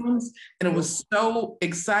films, and it was so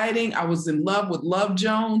exciting. I was in love with Love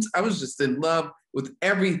Jones. I was just in love with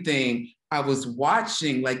everything I was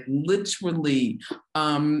watching, like literally.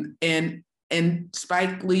 And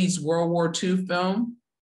Spike Lee's World War II film,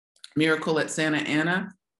 Miracle at Santa Ana,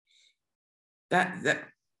 that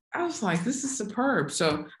I was like, this is superb.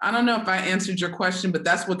 So I don't know if I answered your question, but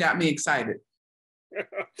that's what got me excited.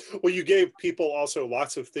 Well, you gave people also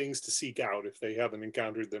lots of things to seek out if they haven't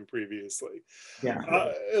encountered them previously.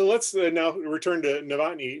 Yeah. Let's now return to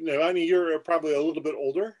Novotny. Novotny, you're probably a little bit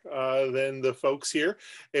older than the folks here,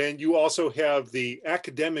 and you also have the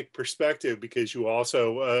academic perspective because you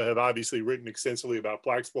also have obviously written extensively about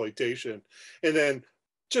Blaxploitation. And then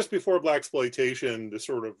just before Blaxploitation, the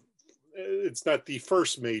sort of it's not the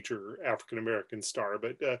first major African-American star,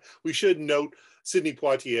 but we should note Sidney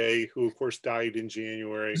Poitier, who of course died in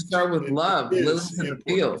January. Start with Love, Lilies in the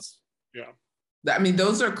Fields. Yeah. I mean,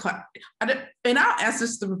 those are, and I'll ask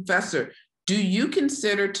this to the professor, do you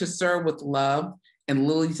consider To Serve with Love and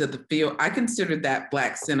Lilies of the Field? I consider that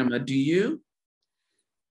Black cinema, do you?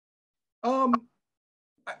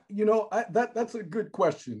 You know, that's a good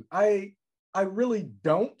question. I really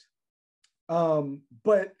don't.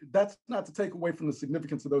 But that's not to take away from the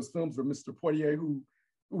significance of those films or Mr. Poitier, who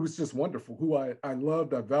was just wonderful, who I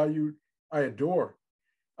loved, I valued, I adore.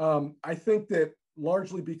 I think that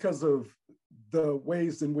largely because of the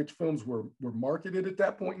ways in which films were marketed at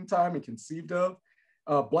that point in time and conceived of,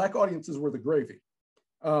 Black audiences were the gravy.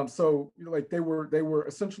 So you know, like they were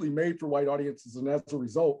essentially made for white audiences, and as a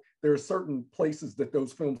result, there are certain places that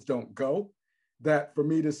those films don't go. That for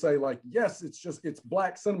me to say like, yes, it's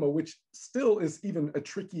Black cinema, which still is even a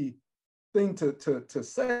tricky thing to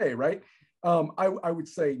say, right? I would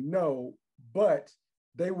say no, but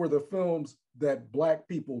they were the films that Black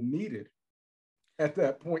people needed at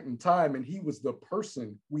that point in time, and he was the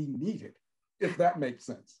person we needed, if that makes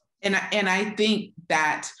sense. And I think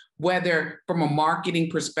that whether from a marketing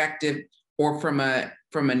perspective or from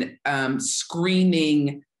an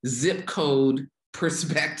screening zip code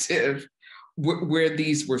perspective, where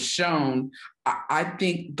these were shown, I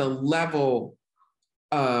think the level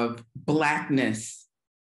of Blackness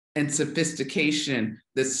and sophistication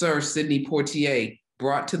that Sir Sidney Poitier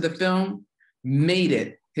brought to the film made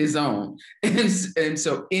it his own. And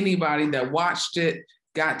so anybody that watched it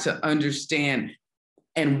got to understand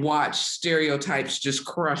and watch stereotypes just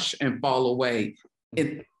crush and fall away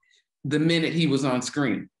the minute he was on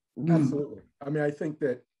screen. Absolutely. I mean, I think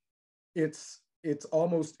that it's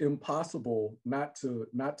almost impossible not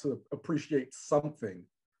to appreciate something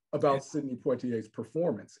about Sidney Poitier's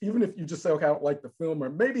performance. Even if you just say, okay, I don't like the film, or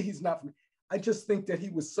maybe he's not for me. I just think that he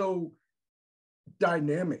was so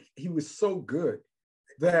dynamic. He was so good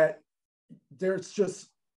that there's just,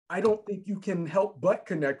 I don't think you can help but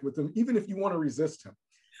connect with him, even if you want to resist him.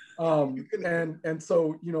 And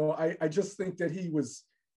so, you know, I just think that he was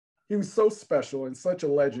so special and such a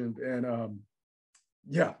legend. And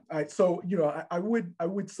yeah, so, you know, I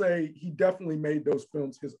would say he definitely made those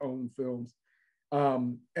films his own films.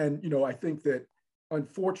 And, you know, I think that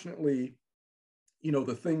unfortunately, you know,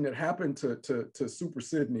 the thing that happened to Super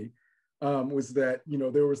Sidney was that, you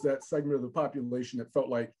know, there was that segment of the population that felt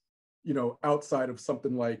like, you know, outside of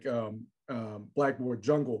something like Blackboard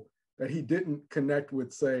Jungle, that he didn't connect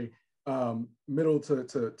with, say, middle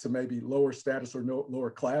to maybe lower status or lower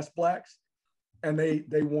class Blacks. And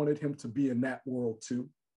they wanted him to be in that world too.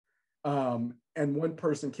 And one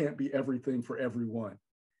person can't be everything for everyone.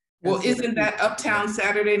 Well, so isn't that Uptown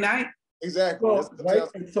Saturday Night? Exactly. Well, right?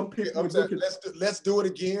 And some people would look at, let's do it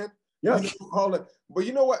again. Yes. But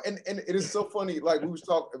you know what? And it is so funny. Like we was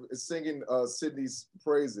talking, singing Sidney's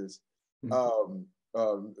praises. Mr.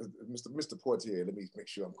 Poitier, let me make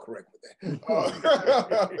sure I'm correct with that.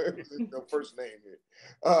 No first name here.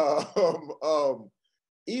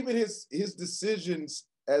 Even his decisions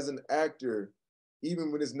as an actor,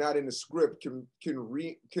 even when it's not in the script, can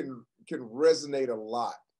resonate a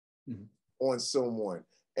lot on someone.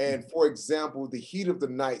 And for example, the heat of the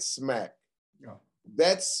night smack. Yeah.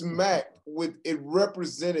 That smack it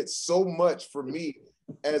represented so much for me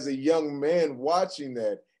as a young man watching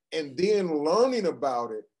that, and then learning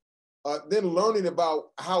about it, then learning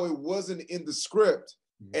about how it wasn't in the script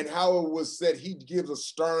and how it was said he gives a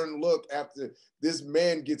stern look after this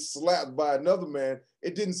man gets slapped by another man.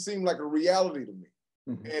 It didn't seem like a reality to me.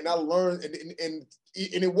 And I learned, and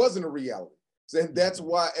it wasn't a reality. And that's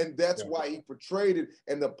why he portrayed it,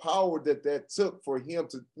 and the power that took for him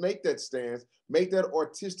to make that stance, make that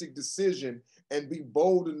artistic decision, and be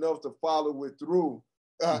bold enough to follow it through.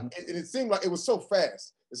 And it seemed like it was so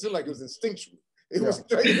fast. It seemed like it was instinctual. It was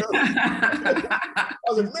straight up. I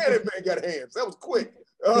was like, man, that man got hands. That was quick.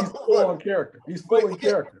 He's full on character. He's full in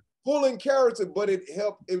character. Full in character, but it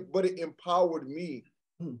helped, but it empowered me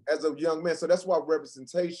as a young man. So that's why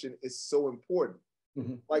representation is so important.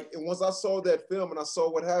 Like, and once I saw that film and I saw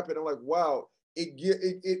what happened, I'm like, wow, it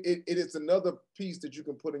is another piece that you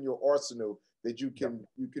can put in your arsenal that you can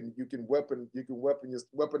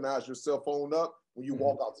weaponize your cell phone up when you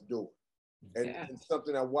walk out the door. And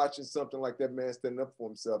something I watching something like that man standing up for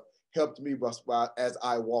himself helped me as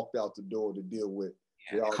I walked out the door to deal with.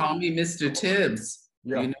 Call Me Mr. Tibbs.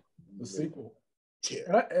 Yeah, you know? the sequel.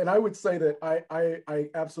 Yeah. And I would say that I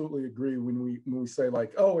absolutely agree when we say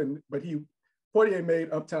like, oh, but Poitier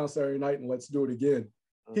made Uptown Saturday Night and Let's Do It Again.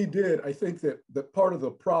 He did. I think that part of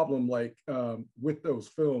the problem, like with those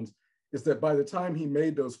films, is that by the time he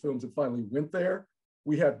made those films and finally went there,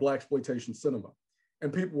 we had Blaxploitation cinema.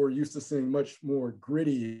 And people were used to seeing much more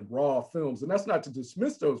gritty and raw films. And that's not to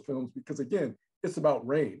dismiss those films, because again, it's about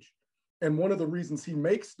range. And one of the reasons he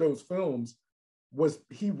makes those films was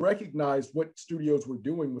he recognized what studios were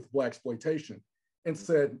doing with Blaxploitation and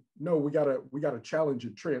said, no, we gotta challenge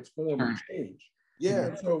and transform and change. Yeah.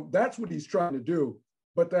 And so that's what he's trying to do.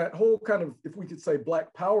 But that whole kind of, if we could say,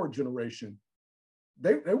 Black Power generation,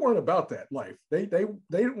 they weren't about that life. They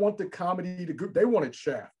didn't want the comedy to go, they wanted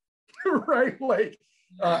Shaft, right? Like,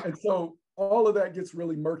 and so all of that gets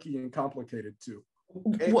really murky and complicated too.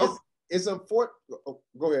 Well, it's unfortunate. Oh,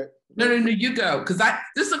 go ahead. No, you go. Because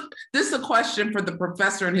this is a question for the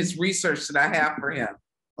professor and his research that I have for him.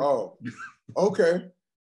 Oh, okay.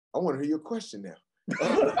 I want to hear your question now.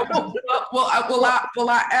 I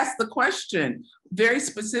asked the question very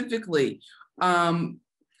specifically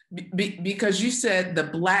because you said the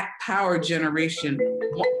Black Power generation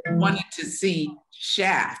wanted to see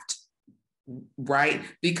Shaft, right?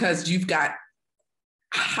 Because you've got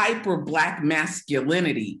hyper Black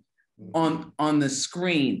masculinity on the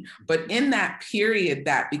screen. But in that period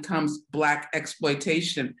that becomes Black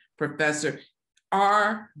exploitation, Professor,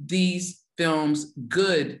 are these films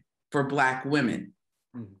good for Black women?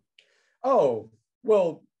 Oh,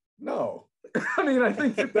 well, no. I mean, I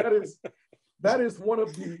think that is one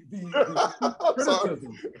of the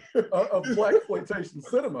criticisms of Blaxploitation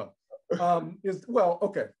cinema.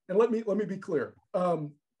 Okay, and let me be clear.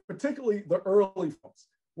 Particularly the early films,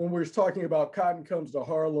 when we're talking about Cotton Comes to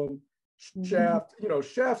Harlem, Shaft,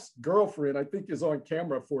 Shaft's girlfriend, I think, is on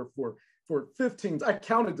camera for 15, I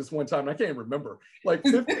counted this one time, and I can't remember, like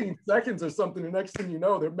 15 seconds or something. The next thing you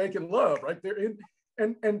know, they're making love, right? They're in,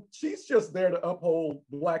 and she's just there to uphold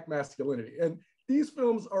Black masculinity. And these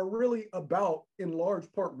films are really about, in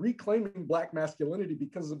large part, reclaiming Black masculinity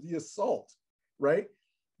because of the assault, right?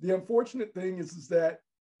 The unfortunate thing is that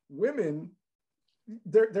women,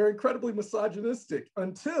 they're incredibly misogynistic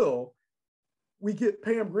until we get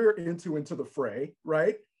Pam Grier into the fray,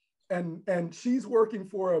 right? And she's working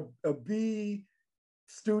for a B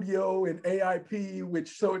studio in AIP,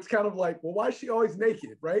 so it's kind of like, well, why is she always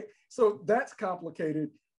naked, right? So that's complicated.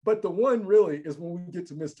 But the one really is when we get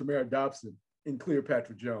to Miss Tamara Dobson in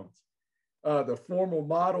Cleopatra Jones, the formal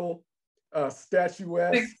model,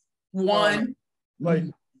 statuesque, one, like,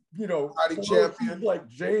 champion, like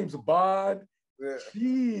James Bond.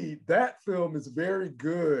 Yeah. That film is very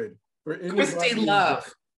good for anybody. Christy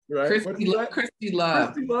Love. Right? Christy Love. Christy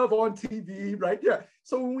Love on TV, right? Yeah.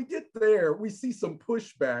 So when we get there, we see some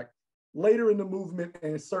pushback later in the movement,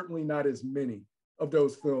 and certainly not as many of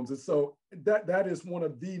those films. And so that is one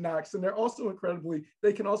of the knocks. And they're also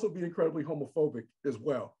they can also be incredibly homophobic as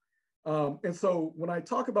well. And so when I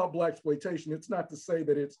talk about Blaxploitation, it's not to say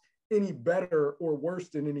that it's any better or worse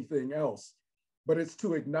than anything else, but it's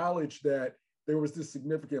to acknowledge that there was this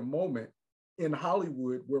significant moment in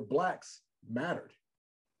Hollywood where Blacks mattered.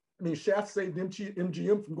 I mean, Shaft saved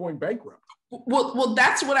MGM from going bankrupt. Well,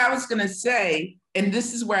 that's what I was going to say, and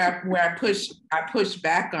this is where I push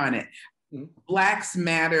back on it. Mm-hmm. Blacks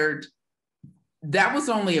mattered. That was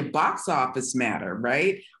only a box office matter,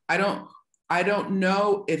 right? I don't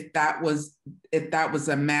know if that was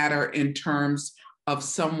a matter in terms of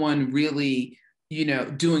someone really,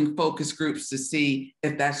 doing focus groups to see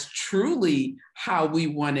if that's truly how we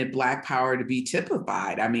wanted Black power to be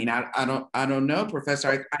typified. I mean, I don't know,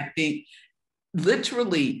 Professor. I think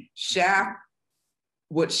literally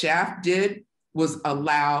what Shaft did was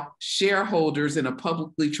allow shareholders in a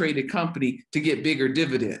publicly traded company to get bigger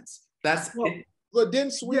dividends. But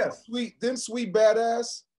then Sweet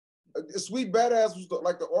Badass. Sweet Badass was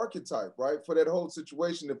like the archetype, right, for that whole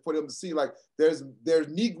situation, and for them to see like there's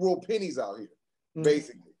Negro pennies out here,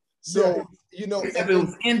 basically. So it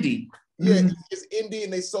was indie. Yeah, it's indie,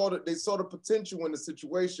 and they saw the potential in the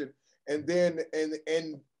situation, and then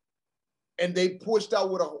and they pushed out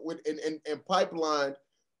and pipelined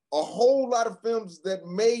a whole lot of films that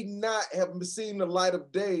may not have seen the light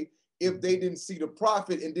of day if they didn't see the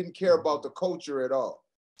profit and didn't care about the culture at all.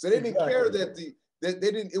 So they didn't care that it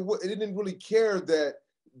didn't really care that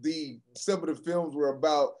some of the films were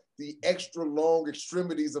about the extra long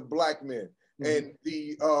extremities of Black men. and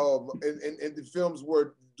the films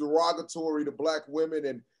were derogatory to Black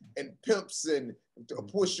women and pimps and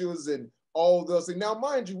pushers and all those things. Now,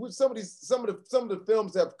 mind you, with some of the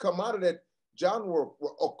films that have come out of that genre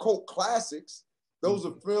are cult classics. Those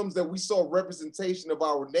are films that we saw representation of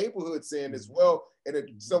our neighborhoods in as well, in a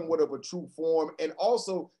somewhat of a true form, and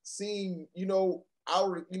also seeing,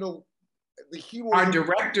 the heroes. Our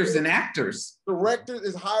directors and actors. Directors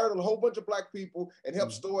is hired a whole bunch of Black people and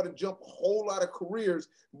help start and jump a whole lot of careers.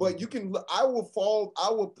 But I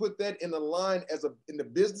will put that in a line in the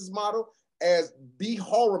business model as B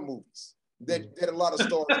horror movies that a lot of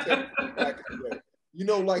stars came from back in the day.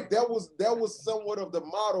 Like that was somewhat of the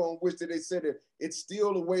motto in which they said that it's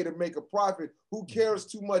still a way to make a profit. Who cares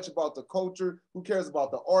too much about the culture? Who cares about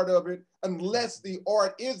the art of it? Unless the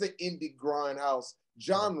art is an indie grindhouse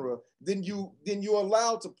genre, then you're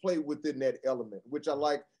allowed to play within that element, which I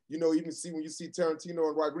like. You can see when you see Tarantino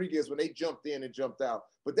and Rodriguez when they jumped in and jumped out.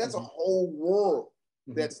 But that's a whole world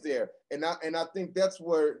that's there, and I think that's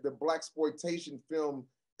where the Blaxploitation film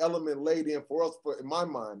element laid in for us, in my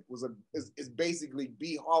mind, is basically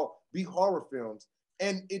B horror films,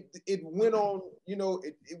 and it went on.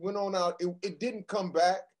 It went on out. It didn't come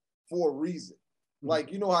back for a reason. Like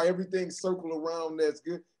how everything circled around that's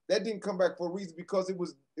good. That didn't come back for a reason because it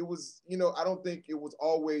was I don't think it was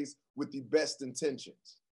always with the best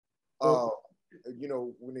intentions. When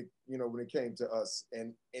it came to us,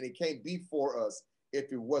 and it can't be for us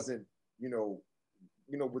if it wasn't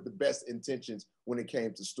with the best intentions when it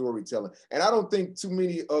came to storytelling. And I don't think too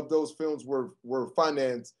many of those films were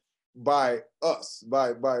financed by us,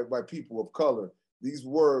 by people of color. These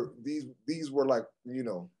were like,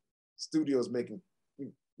 studios making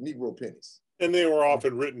Negro pennies. And they were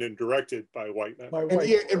often written and directed by white men.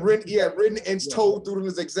 Written and told through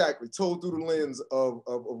the lens, told through the lens of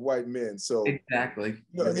white men. So exactly.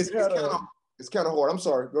 It's kind of hard. I'm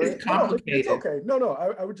sorry. Go ahead. It's complicated. It's okay. No.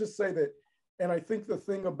 I would just say that. And I think the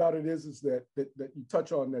thing about it is that you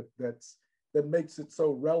touch on that makes it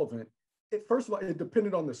so relevant. First of all, it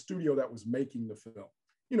depended on the studio that was making the film.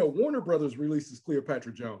 Warner Brothers releases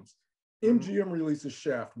Cleopatra Jones, MGM releases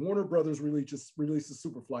Shaft, Warner Brothers releases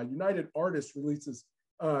Superfly, United Artists releases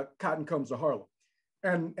Cotton Comes to Harlem,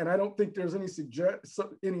 and I don't think there's any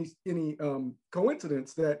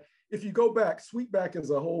coincidence that if you go back, Sweetback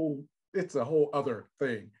is it's a whole other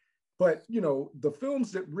thing. But, the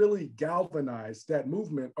films that really galvanized that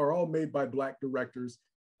movement are all made by Black directors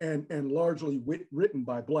and largely written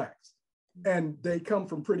by Blacks. And they come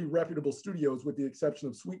from pretty reputable studios with the exception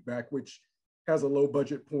of Sweetback, which has a low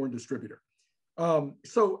budget porn distributor.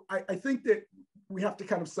 So I think that we have to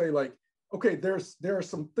kind of say like, okay, there are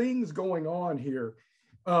some things going on here,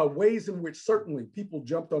 ways in which certainly people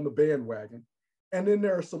jumped on the bandwagon. And then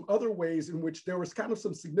there are some other ways in which there was kind of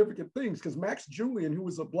some significant things, because Max Julian, who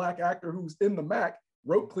was a Black actor who's in the Mac,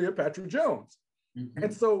 wrote Cleopatra Jones.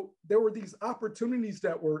 And so there were these opportunities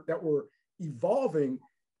that were evolving.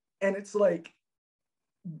 And it's like,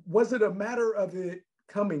 was it a matter of it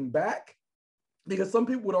coming back? Because some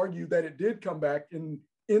people would argue that it did come back in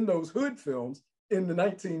those hood films in the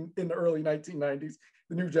early 1990s,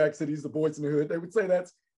 the New Jack Cities, the Boys in the Hood. They would say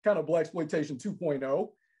that's kind of Blaxploitation 2.0.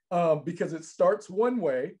 Because it starts one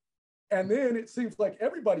way, and then it seems like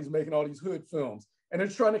everybody's making all these hood films, and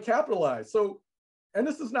it's trying to capitalize. So, and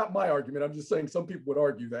this is not my argument. I'm just saying some people would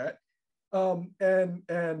argue that. And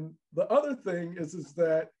the other thing is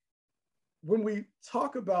that when we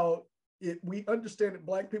talk about it, we understand that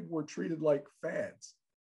Black people were treated like fads,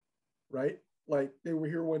 right? Like they were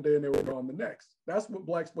here one day and they were gone the next. That's what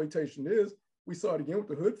Blaxploitation is. We saw it again with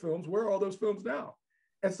the hood films. Where are all those films now?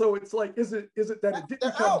 And so it's like, is it that it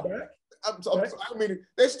didn't come back? I mean,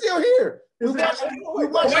 they're still here. Boys in the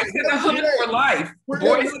Hood for life.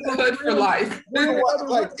 Boys in the Hood for life.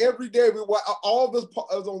 Like every day, we watch all this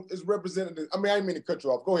is represented. I mean, I didn't mean to cut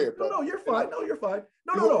you off. Go ahead, bro. No, you're fine.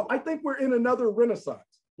 No. I think we're in another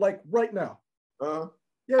renaissance, like right now.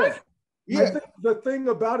 Yeah. I think the thing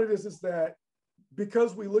about it is that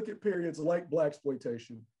because we look at periods like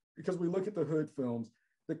Blaxploitation, because we look at the hood films,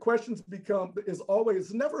 the questions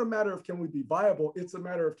it's never a matter of can we be viable, it's a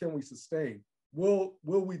matter of can we sustain? Will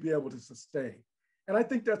we be able to sustain? And I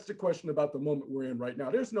think that's the question about the moment we're in right now.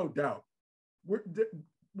 There's no doubt.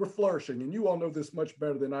 We're flourishing, and you all know this much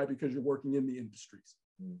better than I because you're working in the industries.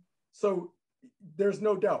 So there's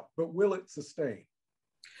no doubt, but will it sustain?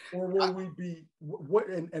 Or will we be,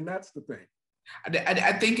 and that's the thing.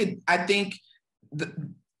 I think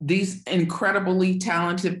these incredibly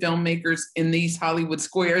talented filmmakers in these Hollywood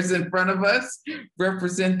squares in front of us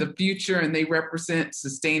represent the future, and they represent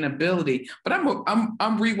sustainability. But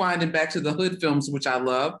I'm rewinding back to the hood films, which I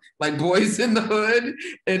love, like Boys in the Hood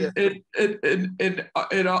and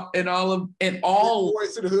all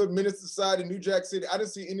Boys in the Hood, Menace to Society, New Jack City. I didn't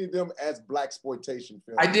see any of them as Blaxploitation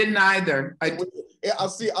films. I didn't either. I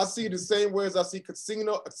see the same way as I see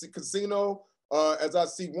Casino. As I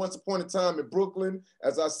see Once Upon a Time in Brooklyn,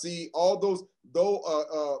 as I see all those,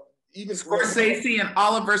 even Scorsese and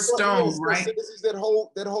Oliver Stone, right? That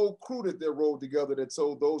whole crew that they rolled together that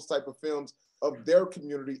told those type of films of their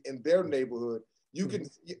community and their neighborhood. You can,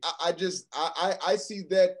 I see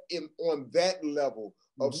that on that level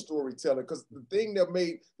of storytelling, because the thing that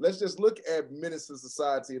let's just look at Menace to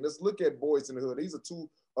Society and let's look at Boys in the Hood. These are two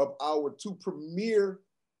of our premier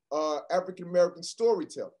African American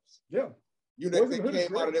storytellers. Yeah. You know, they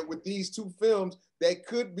came out of that with these two films that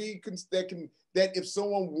could be that if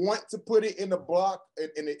someone want to put it in a block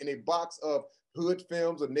in a box of hood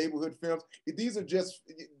films or neighborhood films, these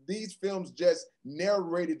films just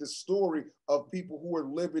narrated the story of people who are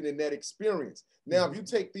living in that experience. Now, if you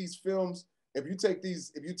take these films, if you take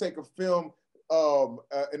a film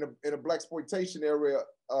in a Blaxploitation era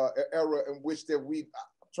in which that I'm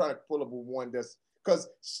trying to pull up one that's, because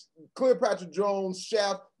Cleopatra Jones,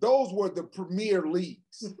 Shaft, those were the premier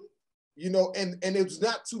leagues, you know, and it's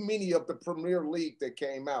not too many of the premier league that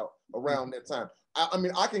came out around that time. I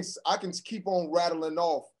mean, I can keep on rattling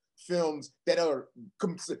off films that are,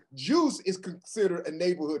 Juice is considered a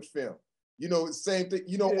neighborhood film, you know, same thing,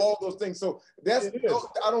 you know, all those things. So I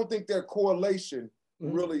don't think their correlation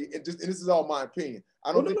really, and this is all my opinion.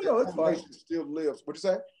 I don't think that correlation still lives. What'd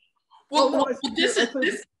you say? Well,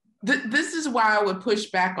 this is why I would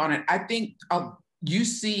push back on it. I think you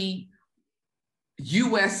see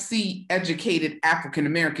USC educated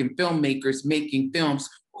African-American filmmakers making films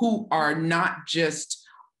who are not just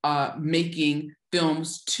making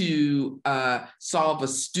films to solve a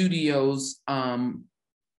studio's,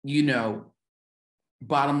 you know,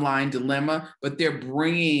 bottom line dilemma, but they're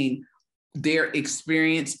bringing their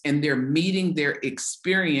experience and they're meeting their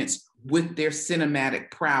experience with their cinematic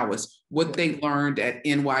prowess, what they learned at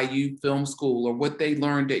NYU Film School or what they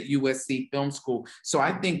learned at USC Film School. So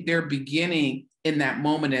I think they're beginning in that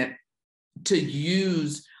moment to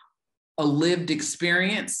use a lived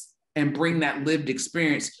experience and bring that lived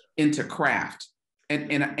experience into craft.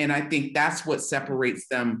 And I think that's what separates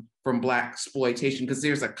them from Blaxploitation, because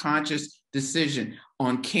there's a conscious decision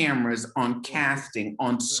on cameras, on casting,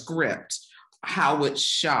 on script, how it's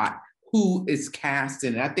shot, who is cast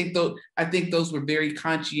in it. I think those were very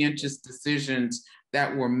conscientious decisions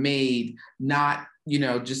that were made, not, you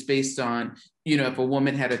know, just based on, you know, if a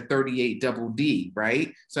woman had a 38 double D,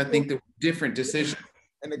 right? So I think there were different decisions.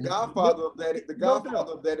 And the godfather of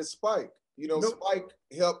that is Spike. You know, Spike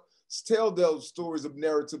helped tell those stories of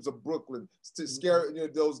narratives of Brooklyn, to scare, you know,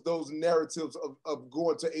 those narratives of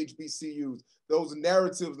going to HBCUs, those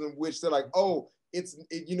narratives in which they're like, oh,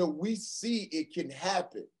 you know, we see it can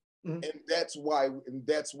happen. And that's why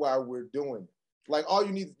we're doing it. Like, all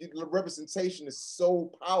you need, the representation is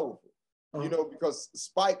so powerful, you know, because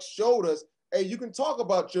Spike showed us, hey, you can talk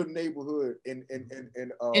about your neighborhood and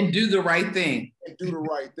do the right thing. And do the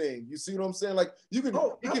right thing. You see what I'm saying? Like, you can,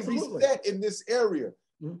 it can be set in this area.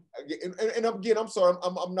 And again, I'm sorry,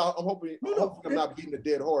 I'm hoping I'm not beating a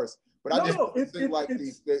dead horse. But I just think like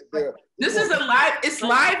these. This is it's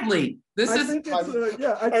lively.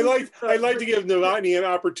 I'd like to give Novotny an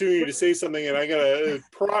opportunity to say something, and I'm going to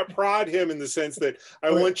prod him in the sense that I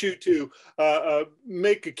want you to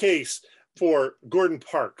make a case for Gordon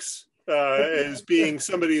Parks as being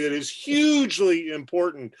somebody that is hugely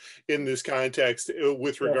important in this context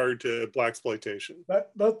with regard to Blaxploitation.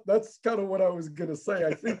 That's kind of what I was going to say.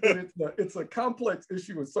 I think that it's a complex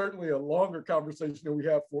issue and certainly a longer conversation than we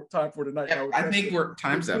have time for tonight. Yeah, I think we're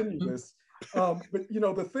time's up. But you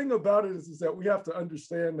know, the thing about it is that we have to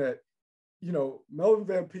understand that, you know, Melvin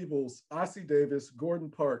Van Peebles, Ossie Davis, Gordon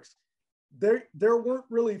Parks, there weren't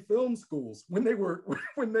really film schools when they were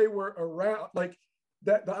around. Like,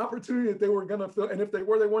 that the opportunity that they were going to fill, and if they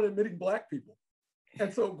weren't admitting Black people.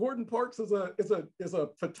 And so Gordon Parks is a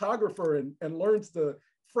photographer and learns the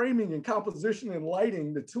framing and composition and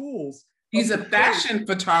lighting, the tools. He's a fashion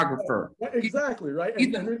photographer. Exactly, right.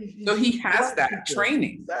 So he has that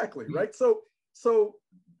training. Exactly, right. So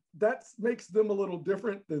that makes them a little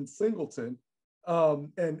different than Singleton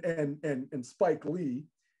and Spike Lee.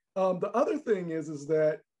 The other thing is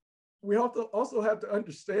that we also have to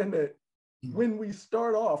understand that when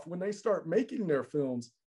they start making their films,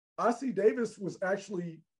 Ossie Davis was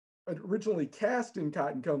actually originally cast in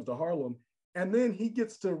Cotton Comes to Harlem, and then he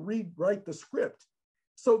gets to rewrite the script.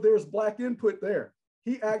 So there's Black input there.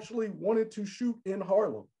 He actually wanted to shoot in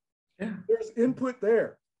Harlem. Yeah. There's input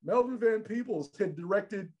there. Melvin Van Peebles had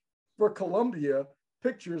directed for Columbia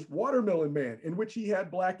Pictures Watermelon Man, in which he had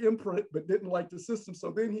Black input but didn't like the system. So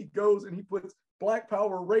then he goes and he puts Black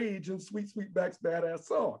Power Rage in Sweet Sweetback's Badass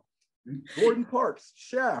Song. Gordon Parks,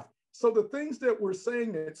 Shaft. So the things that we're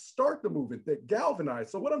saying that start the movement, that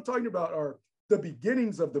galvanize. So what I'm talking about are the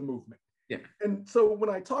beginnings of the movement. Yeah. And so when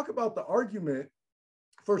I talk about the argument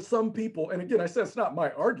for some people, and again, I said it's not my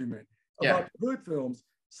argument about the hood films,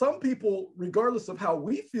 some people, regardless of how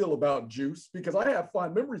we feel about Juice, because I have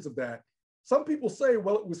fond memories of that, some people say,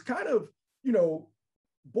 well, it was kind of, you know,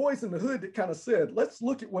 Boys in the Hood that kind of said, let's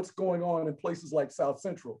look at what's going on in places like South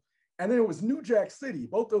Central. And then it was New Jack City.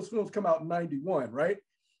 Both those films come out in 91, right?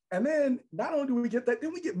 And then not only do we get that,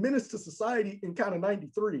 then we get Menace to Society in kind of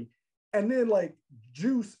 93. And then like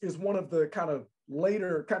Juice is one of the kind of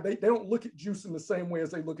later, they don't look at Juice in the same way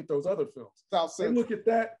as they look at those other films. They look at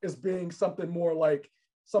that as being something more like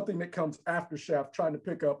something that comes after Shaft, trying to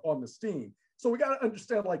pick up on the steam. So we got to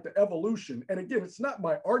understand like the evolution. And again, it's not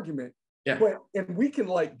my argument, but, and we can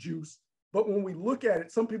like Juice, but when we look at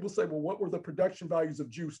it, some people say, well, what were the production values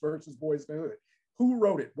of Juice versus Boys in the Hood? Who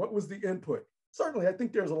wrote it? What was the input? Certainly, I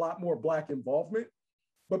think there's a lot more Black involvement,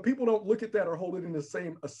 but people don't look at that or hold it in the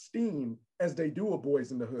same esteem as they do a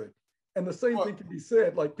Boys in the Hood. And the same thing can be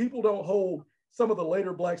said, like people don't hold some of the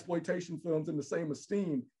later Blaxploitation films in the same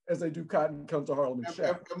esteem as they do Cotton Comes to Harlem and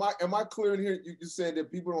Shaft. Am I clear in here? You said that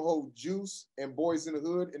people don't hold Juice and Boys in the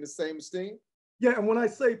Hood in the same esteem? Yeah, and when I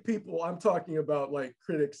say people, I'm talking about like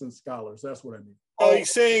critics and scholars. That's what I mean. Oh,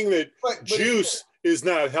 he's saying that Juice is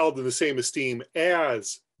not held in the same esteem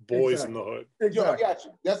as Boys in the Hood. Exactly. I got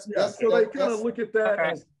you. So they kind of look at that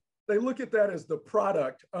as the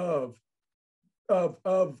product of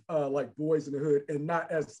like Boys in the Hood, and not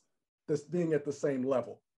as this being at the same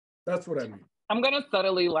level. That's what I mean. I'm gonna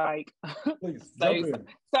subtly like please say,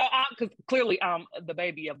 because clearly I'm the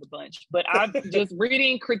baby of the bunch, but I'm just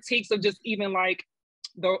reading critiques of just even like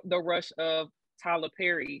the rush of Tyler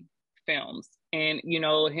Perry films, and you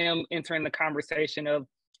know him entering the conversation of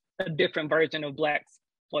a different version of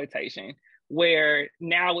Blaxploitation, where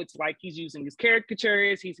now it's like he's using these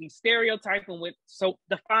caricatures, he's stereotyping with, so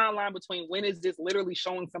the fine line between when is this literally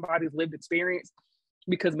showing somebody's lived experience.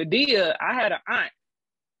 Because Medea, I had an aunt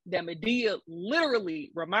that Medea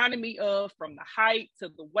literally reminded me of, from the height to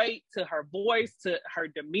the weight to her voice to her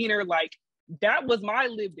demeanor. Like that was my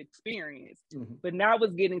lived experience. Mm-hmm. But now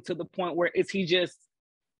it's getting to the point where he's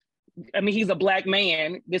a Black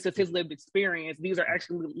man. This is his lived experience. These are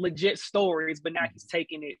actually legit stories, but now he's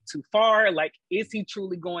taking it too far. Like, is he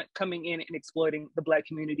truly coming in and exploiting the Black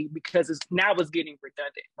community? Because it's getting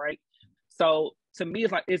redundant, right? So to me,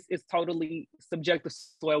 it's like it's totally subjective.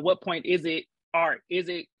 So at what point is it art? Is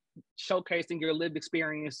it showcasing your lived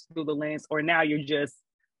experience through the lens, or now you're just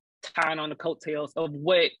tying on the coattails of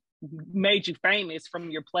what made you famous from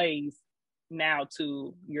your plays now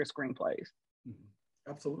to your screenplays? Mm-hmm.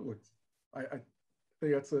 Absolutely. I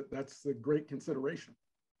think that's a great consideration,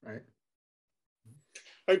 right?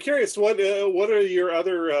 I'm curious, what do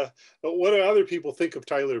other people think of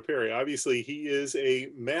Tyler Perry? Obviously, he is a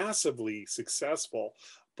massively successful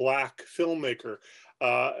Black filmmaker,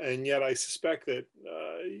 and yet I suspect that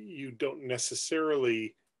you don't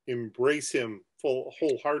necessarily embrace him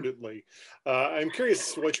wholeheartedly. I'm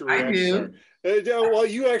curious what your reactions are. Well,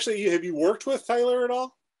 have you worked with Tyler at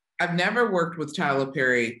all? I've never worked with Tyler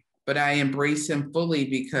Perry, but I embrace him fully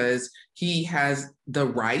because he has the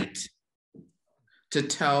right to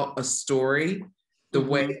tell a story the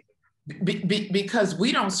way, because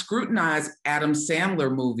we don't scrutinize Adam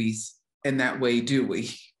Sandler movies in that way, do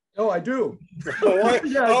we? Oh, I do. I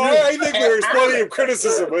think there's plenty of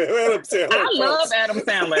criticism with Adam Sandler. I love Adam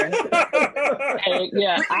Sandler.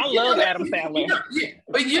 I love Adam Sandler.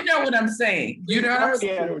 But you know what I'm saying. You know what I'm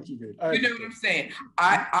saying. You know what I'm saying.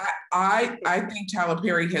 I think Tyler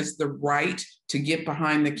Perry has the right to get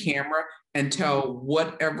behind the camera and tell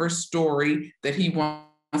whatever story that he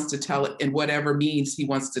wants to tell it in whatever means he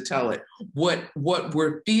wants to tell it. What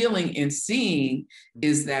we're feeling and seeing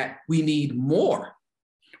is that we need more.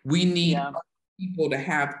 We need people to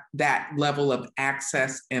have that level of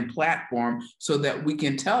access and platform so that we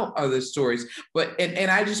can tell other stories. But and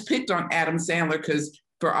I just picked on Adam Sandler because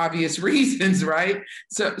for obvious reasons, right?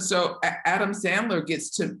 So Adam Sandler gets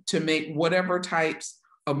to make whatever types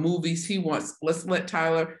of movies he wants. Let's let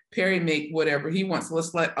Tyler Perry make whatever he wants.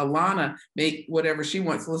 Let's let Alana make whatever she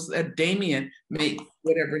wants. Let's let Damien make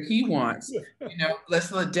whatever he wants.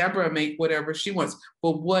 Let's let Deborah make whatever she wants.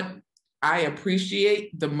 But what I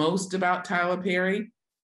appreciate the most about Tyler Perry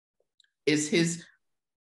is his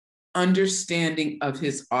understanding of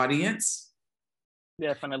his audience.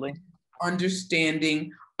 Definitely.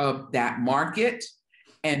 Understanding of that market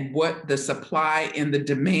and what the supply and the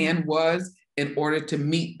demand was in order to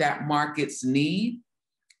meet that market's need,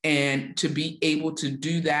 and to be able to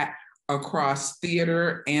do that across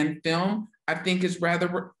theater and film, I think is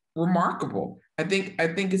rather remarkable. I think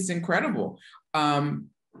it's incredible.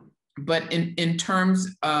 But in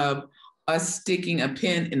terms of us sticking a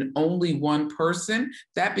pin in only one person,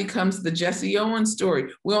 that becomes the Jesse Owens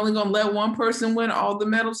story. We're only gonna let one person win all the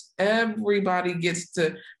medals. Everybody gets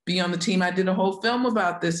to be on the team. I did a whole film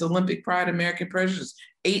about this, Olympic Pride, American Prejudice.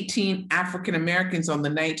 18 African Americans on the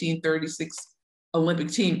 1936 Olympic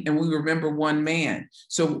team, and we remember one man.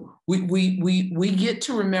 So we get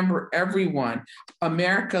to remember everyone.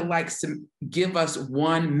 America likes to give us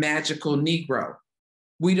one magical Negro.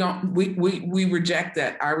 We reject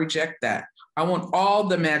that. I reject that. I want all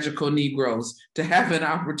the magical Negroes to have an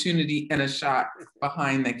opportunity and a shot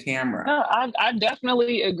behind the camera. No, I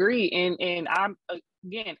definitely agree. And I'm,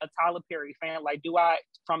 again, a Tyler Perry fan. Like,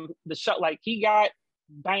 from the show, like, he got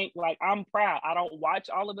banked. Like, I'm proud. I don't watch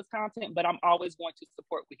all of his content, but I'm always going to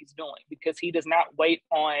support what he's doing, because he does not wait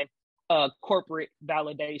on corporate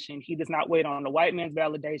validation. He does not wait on the white man's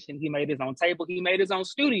validation. He made his own table. He made his own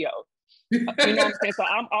studio. You know what I'm saying? So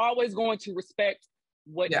I'm always going to respect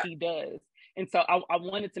what he does. And so I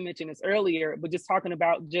wanted to mention this earlier, but just talking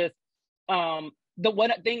about just the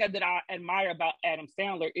one thing that I admire about Adam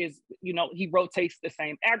Sandler is, he rotates the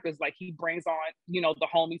same actors. Like, he brings on, the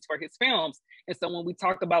homies for his films. And so when we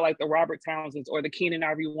talk about like the Robert Townsends or the Keenen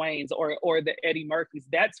Ivory Wayans or the Eddie Murphys,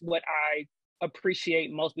 that's what I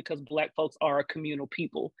appreciate most, because Black folks are a communal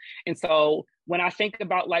people. And so when I think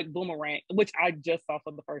about like Boomerang, which I just saw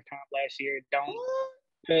for the first time last year,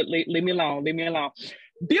 leave me alone.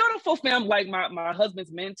 Beautiful film. Like, my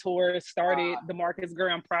husband's mentor started the Marcus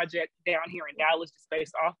Graham Project down here in Dallas, just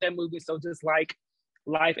based off that movie. So just like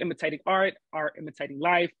life imitating art imitating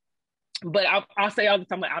life. But I'll say all the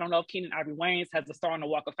time, like, I don't know if Keenen Ivory Wayans has a star on the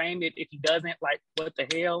Walk of Fame. If he doesn't, like, what the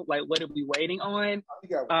hell? Like, what are we waiting on?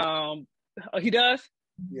 Oh, he does?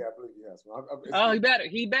 Yeah, I believe he has one.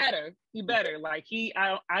 He better. Like,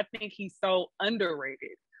 I think he's so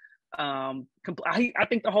underrated. I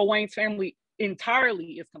think the whole Wayans family entirely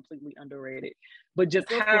is completely underrated. But just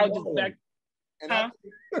how just back.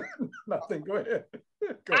 Nothing. Go ahead.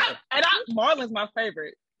 Marlon's my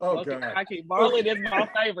favorite. Oh, God. Marlon is my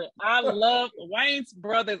favorite. I love Wayans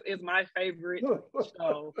Brothers is my favorite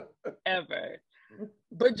show ever.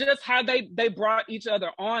 But just how they brought each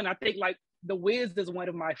other on, I think like The Wiz is one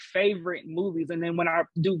of my favorite movies. And then when I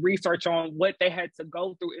do research on what they had to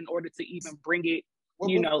go through in order to even bring it,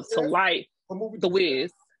 to life, The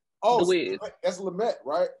Wiz. Oh, The Wiz. That's Lamette,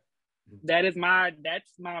 right? That's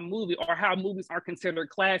my movie, or how movies are considered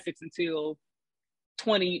classics until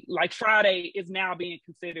Friday is now being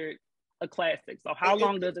considered a classic. So how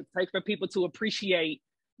long does it take for people to appreciate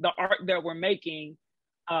the art that we're making?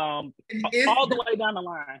 All the way down the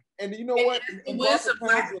line. And you know what? Is The Wiz a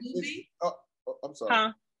Black movie? I'm sorry.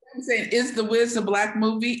 Huh? I'm saying, is The Wiz a Black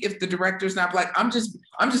movie if the director's not Black? I'm just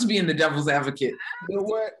being the devil's advocate. You know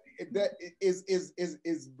what? That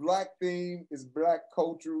is Black theme, is Black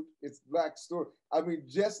culture, it's Black story. I mean,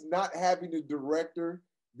 just not having the director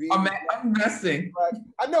being I'm messing.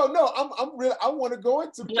 I know, I'm really, I want to go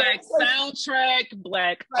into Black soundtrack,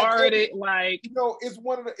 Black artist, like, it's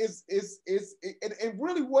one of the and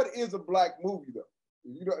really, what is a Black movie though?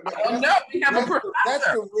 I don't know. We have a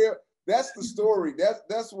professor. That's the story.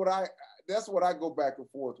 That's what I go back and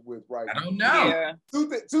forth with right now. I don't know. Yeah.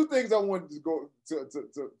 Two things I wanted to go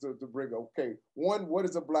to bring up. Okay, one, what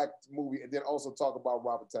is a Black movie, and then also talk about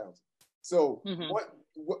Robert Townsend. So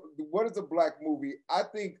what is a Black movie? I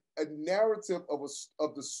think a narrative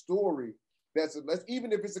of the story that's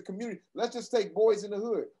even if it's a community. Let's just take Boys in the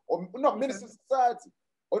Hood, or no, Minister Society,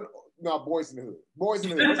 or no, Boys in the Hood. Boys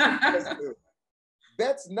in the Hood.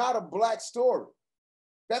 That's not a Black story.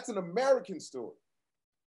 That's an American story.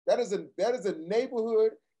 That is a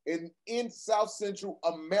neighborhood in South Central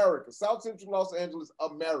America, South Central Los Angeles,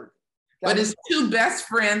 America. But it's two best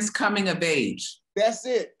friends coming of age. That's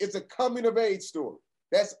it. It's a coming of age story.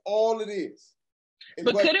 That's all it is.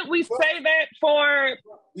 But couldn't we say that for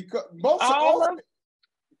all of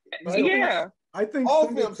it? Yeah. I think all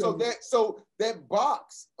of them. So that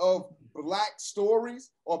box of Black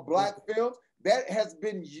stories or Black films, that has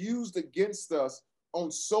been used against us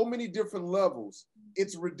on so many different levels.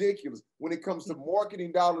 It's ridiculous when it comes to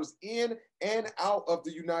marketing dollars in and out of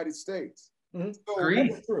the United States. Mm-hmm.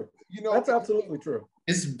 So, that's true. You know, that's absolutely true.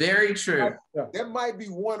 It's very true. That might be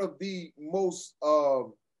one of the most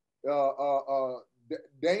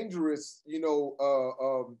dangerous,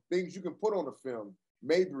 things you can put on a film.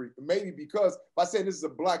 Maybe because by saying this is a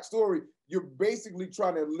Black story, you're basically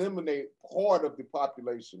trying to eliminate part of the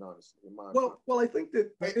population, honestly, in my opinion. Well, I think that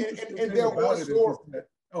and there are stories.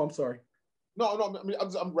 Oh, I'm sorry. No, I mean,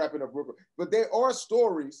 I'm wrapping up real quick. But there are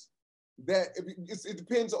stories that it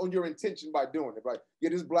depends on your intention by doing it. Like, yeah,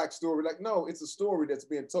 this Black story. Like, no, it's a story that's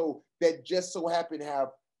being told that just so happen to have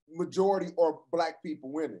majority or Black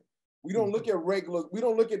people in it. We don't look at we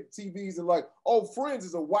don't look at TVs and like, oh, Friends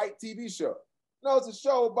is a white TV show. No, it's a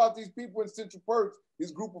show about these people in Central Perk, this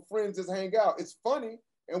group of friends just hang out. It's funny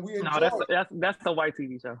and we enjoy it. That's a white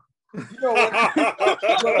TV show. You know what?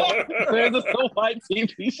 There's a white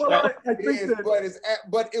TV show. Well, I think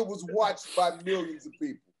but it was watched by millions of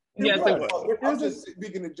people. Yes, I'm just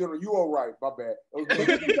speaking in general. You all right? My bad.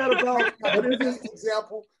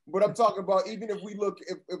 Example, but I'm talking about even if we look,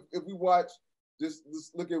 if we watch, just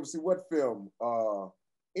look at see what film,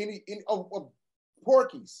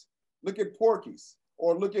 Porky's. Look at Porky's,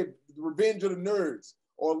 or look at Revenge of the Nerds,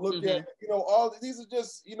 or look at all these are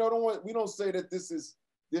just we don't say that this is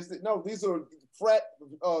no, these are frat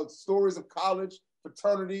stories of college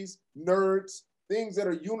fraternities, nerds, things that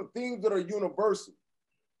are universal.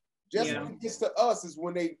 Just when it gets to us is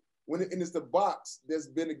when it's the box that's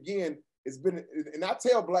been and I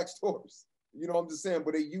tell Black stories, I'm just saying,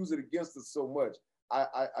 but they use it against us so much.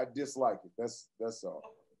 I dislike it. That's all.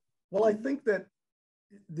 Well, I think that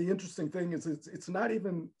the interesting thing is it's not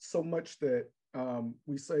even so much that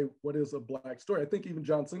we say what is a Black story. I think even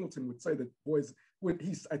John Singleton would say that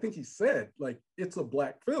I think he said like it's a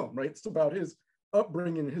Black film, right? It's about his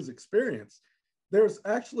upbringing and his experience. There's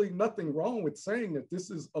actually nothing wrong with saying that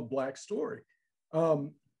this is a Black story.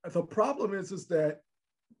 The problem is that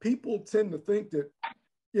people tend to think that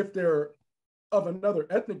if they're of another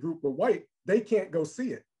ethnic group or white, they can't go see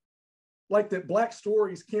it. Like that Black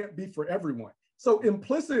stories can't be for everyone. So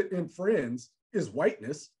implicit in Friends is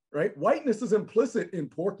whiteness, right? Whiteness is implicit in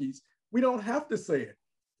Porky's. We don't have to say it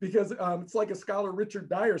because it's like a scholar Richard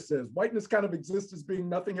Dyer says, whiteness kind of exists as being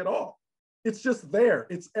nothing at all. It's just there,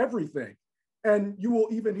 it's everything. And you will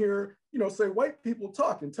even hear, say white people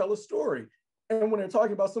talk and tell a story. And when they're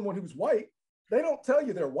talking about someone who's white, they don't tell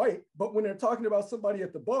you they're white, but when they're talking about somebody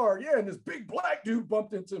at the bar, and this big Black dude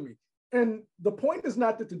bumped into me. And the point is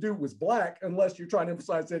not that the dude was Black, unless you're trying to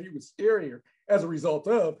emphasize that he was scarier as a result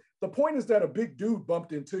of. The point is that a big dude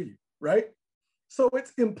bumped into you, right? So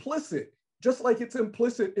it's implicit, just like it's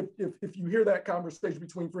implicit if you hear that conversation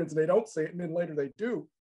between friends and they don't say it and then later they do.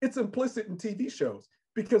 It's implicit in TV shows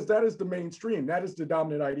because that is the mainstream, that is the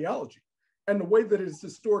dominant ideology. And the way that it's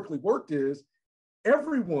historically worked is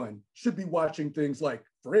everyone should be watching things like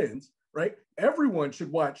Friends, right? Everyone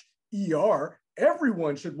should watch ER.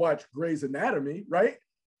 Everyone should watch Grey's Anatomy, right?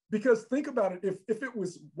 Because think about it, if it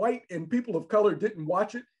was white and people of color didn't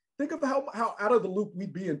watch it, think of how out of the loop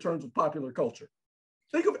we'd be in terms of popular culture.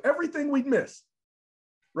 Think of everything we'd miss,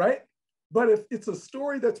 right? But if it's a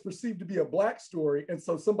story that's perceived to be a Black story, and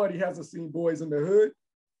so somebody hasn't seen Boys in the Hood,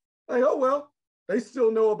 like, oh, well, they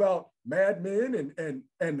still know about Mad Men and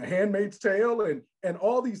The Handmaid's Tale and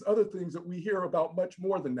all these other things that we hear about much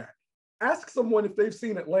more than that. Ask someone if they've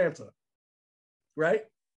seen Atlanta, right?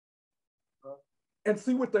 And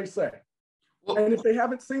see what they say. Well, and if they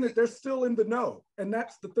haven't seen it, they're still in the know. And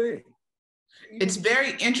that's the thing. It's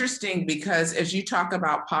very interesting because as you talk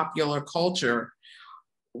about popular culture,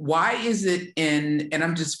 why is it and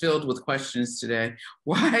I'm just filled with questions today,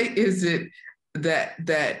 why is it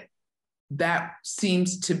that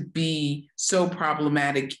seems to be so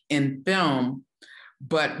problematic in film,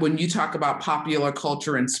 but when you talk about popular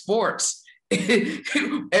culture in sports,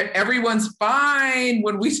 everyone's fine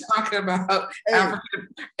when we talk about African,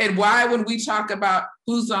 and why when we talk about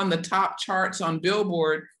who's on the top charts on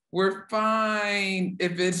Billboard, we're fine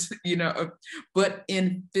if it's, but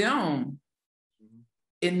in film,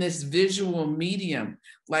 in this visual medium,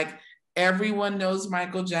 like everyone knows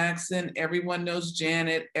Michael Jackson, everyone knows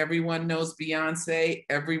Janet, everyone knows Beyonce,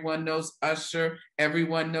 everyone knows Usher,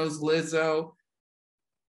 everyone knows Lizzo,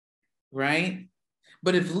 right?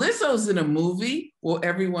 But if Lizzo's in a movie, will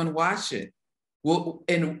everyone watch it? Well,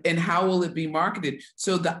 and how will it be marketed?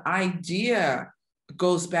 So the idea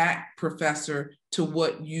goes back, Professor, to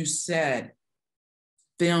what you said.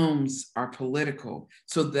 Films are political.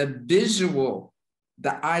 So the visual,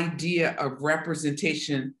 the idea of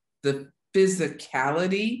representation, the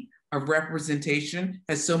physicality of representation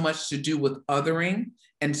has so much to do with othering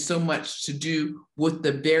and so much to do with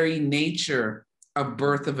the very nature of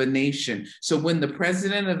birth of a nation. So when the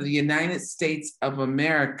President of the United States of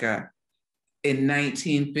America in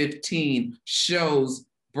 1915 shows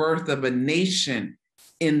birth of a nation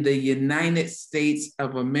in the United States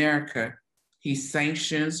of America, he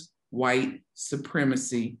sanctions white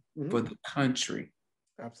supremacy for the country.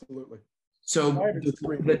 Absolutely. So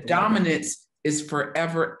the dominance is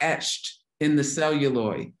forever etched in the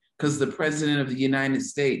celluloid because the President of the United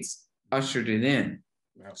States ushered it in.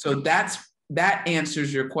 So that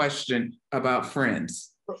answers your question about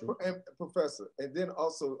Friends. And Professor, and then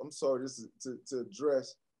also, I'm sorry, this is to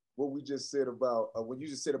address what we just said about, when you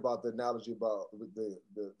just said about the analogy about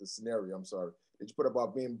the scenario, I'm sorry, that you put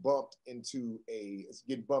about being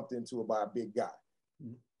getting bumped into by a big guy.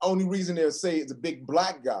 Only reason they'll say it's a big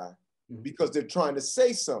black guy, because they're trying to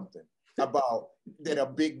say something about that a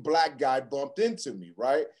big black guy bumped into me,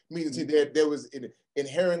 right? Meaning there was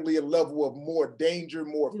inherently a level of more danger,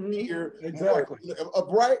 more fear, exactly,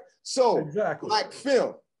 right? So exactly. Black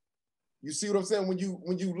film. You see what I'm saying? When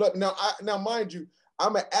you look now, mind you,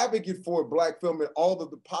 I'm an advocate for Black film and all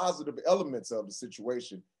of the positive elements of the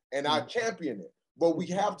situation, and I champion it. But we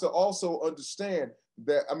have to also understand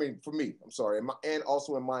that, I mean, for me, I'm sorry, and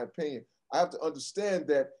also in my opinion, I have to understand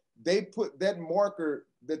that they put that marker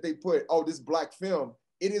that they put, oh, this Black film,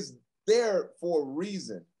 it is there for a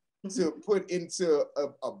reason to put into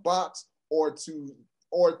a box or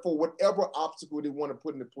for whatever obstacle they want to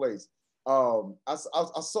put into place. I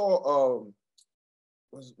saw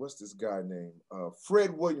what's this guy named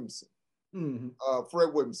Fred Williamson.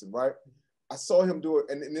 Fred Williamson, right? I saw him do it,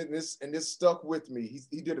 and this stuck with me.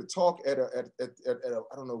 He did a talk at a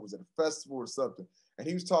I don't know, was it a festival or something, and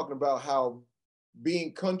he was talking about how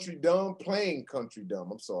being playing country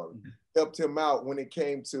dumb, helped him out when it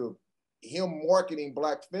came to him marketing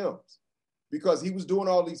Black films, because he was doing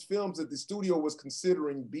all these films that the studio was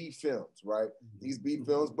considering B films, right? These B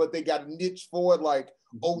films, but they got niche for it, like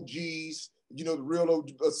OGs, the real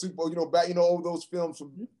super, back, all those films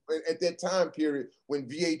from at that time period when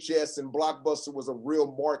VHS and Blockbuster was a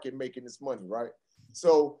real market making this money, right?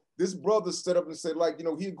 So this brother stood up and said, like,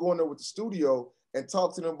 he'd go in there with the studio and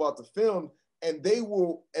talk to them about the film, and they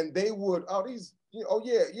would, okay,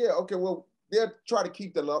 well, they'll try to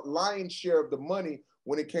keep the lion's share of the money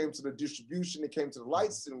when it came to the distribution, it came to the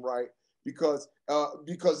licensing, right? Because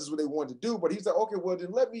this is what they wanted to do. But he's like, okay, well,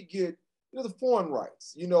 then let me get the foreign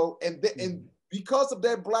rights, and because of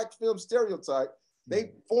that Black film stereotype,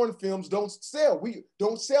 foreign films don't sell. We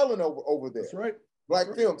don't sell it over there. That's right.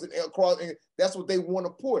 Black films and that's what they want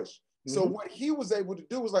to push. So what he was able to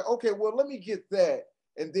do was like, okay, well, let me get that.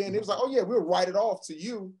 And then it was like, oh yeah, we'll write it off to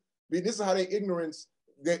you. I mean, this is how their ignorance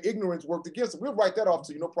worked against them. We'll write that off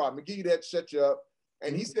to you, no problem. We'll give you that, shut you up.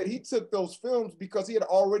 And he said he took those films because he had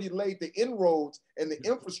already laid the inroads and the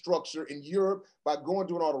infrastructure in Europe by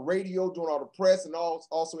doing all the radio, doing all the press, and also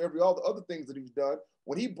all the other things that he's done.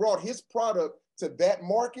 When he brought his product to that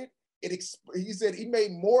market, he said he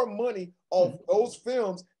made more money off those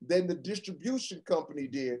films than the distribution company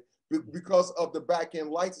did because of the back end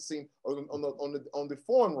licensing on the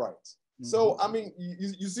foreign rights. So I mean,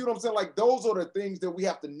 you see what I'm saying? Like, those are the things that we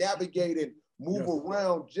have to navigate and move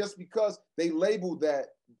around, just because they label that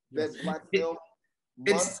Black film.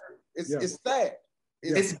 It's sad.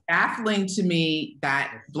 It's baffling to me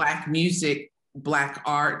that Black music, Black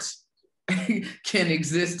art can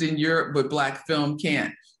exist in Europe, but Black film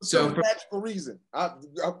can't. So for natural reason. I'm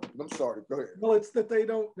sorry, go ahead. Well, it's that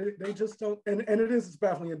they just don't, and it is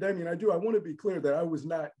baffling. And Damien, I want to be clear that I was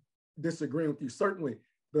not disagreeing with you. Certainly,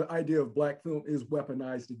 the idea of Black film is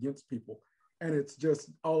weaponized against people. And it's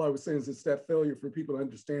just, all I was saying is it's that failure for people to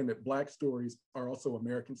understand that Black stories are also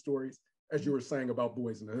American stories, as you were saying about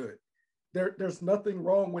Boys in the Hood. There's nothing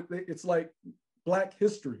wrong with it. It's like Black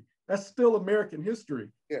history. That's still American history.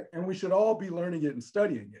 Yeah. And we should all be learning it and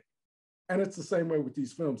studying it. And it's the same way with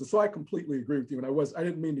these films. And so I completely agree with you. And I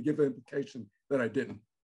didn't mean to give the implication that I didn't.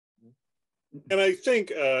 And I think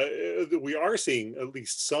that we are seeing at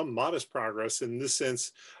least some modest progress in this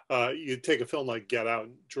sense. You take a film like Get Out,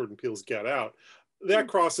 Jordan Peele's Get Out, that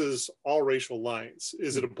crosses all racial lines.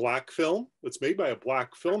 Is it a Black film? It's made by a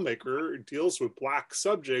Black filmmaker. It deals with Black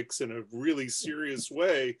subjects in a really serious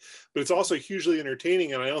way, but it's also hugely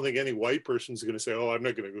entertaining. And I don't think any white person is going to say, oh, I'm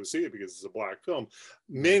not going to go see it because it's a Black film.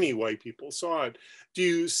 Many white people saw it. Do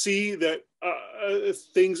you see that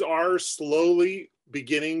things are slowly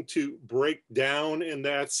beginning to break down in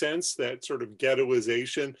that sense, that sort of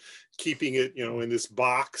ghettoization, keeping it, you know, in this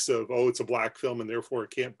box of, oh, it's a Black film and therefore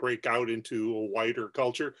it can't break out into a wider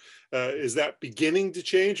culture? Is that beginning to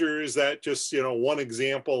change, or is that just, you know, one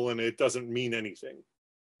example and it doesn't mean anything?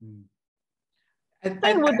 I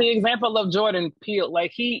think with the example of Jordan Peele,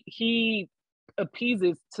 like he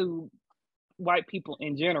appeases to white people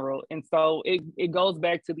in general, and so it goes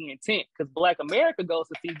back to the intent, because Black America goes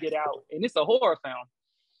to see Get Out and it's a horror film.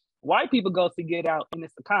 White people go see Get Out and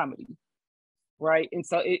it's a comedy, right? And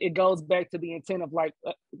so it goes back to the intent of like,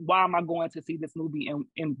 why am I going to see this movie,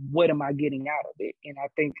 and what am I getting out of it? And I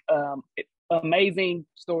think amazing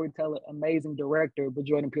storyteller, amazing director, but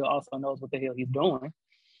Jordan Peele also knows what the hell he's doing.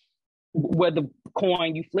 Whether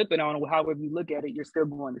coin you flip it on, or however you look at it, you're still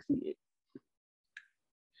going to see it.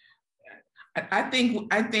 I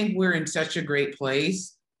think we're in such a great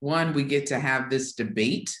place. One, we get to have this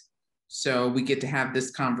debate, so we get to have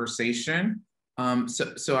this conversation.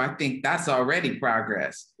 So I think that's already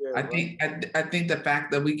progress. Yeah, I think the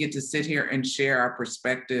fact that we get to sit here and share our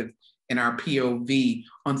perspective and our POV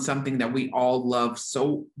on something that we all love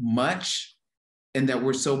so much, and that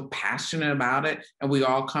we're so passionate about it, and we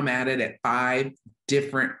all come at it at 5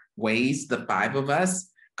 different ways. The 5 of us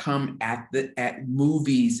come at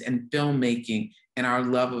movies and filmmaking and our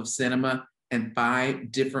love of cinema in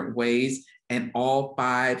 5 different ways, and all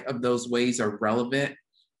 5 of those ways are relevant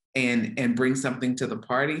and bring something to the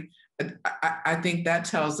party. I think that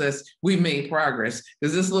tells us we made progress,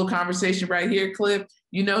 because this little conversation right here, Cliff,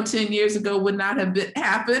 you know, 10 years ago would not have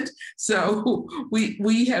happened. So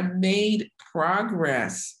we have made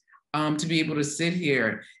progress to be able to sit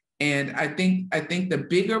here. And I think the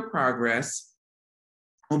bigger progress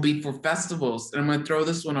will be for festivals, and I'm going to throw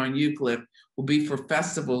this one on you, Cliff, will be for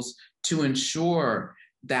festivals to ensure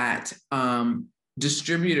that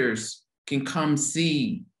distributors can come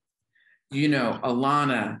see, you know,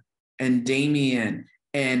 Alana and Damien,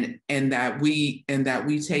 and that we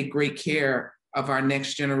take great care of our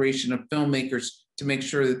next generation of filmmakers to make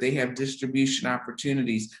sure that they have distribution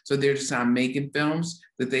opportunities. So they're just not making films,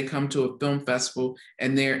 that they come to a film festival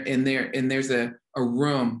and there's a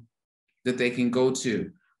room that they can go to,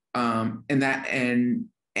 and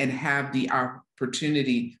have the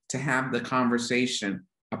opportunity to have the conversation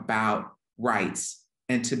about rights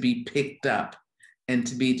and to be picked up and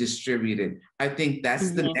to be distributed. I think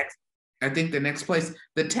that's the next place.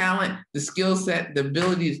 The talent, the skill set, the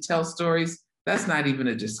ability to tell stories, that's not even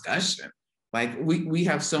a discussion. Like we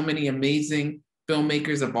have so many amazing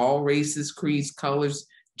filmmakers of all races, creeds, colors,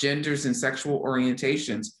 genders, and sexual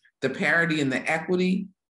orientations. The parity and the equity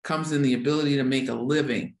comes in the ability to make a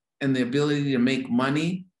living, and the ability to make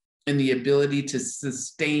money, and the ability to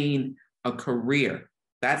sustain a career.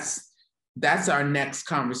 That's our next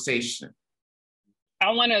conversation.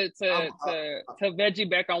 I wanted to veggie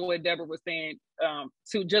back on what Deborah was saying,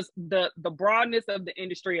 to just the broadness of the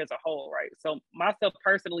industry as a whole, right? So myself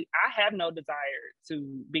personally, I have no desire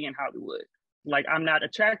to be in Hollywood. Like, I'm not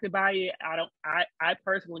attracted by it. I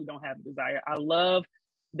personally don't have a desire. I love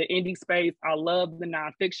the indie space. I love the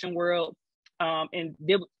nonfiction world. And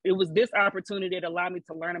it was this opportunity that allowed me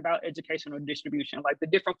to learn about educational distribution, like the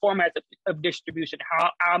different formats of distribution, how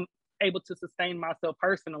I'm able to sustain myself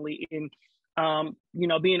personally in, you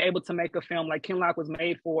know, being able to make a film like Kinloch was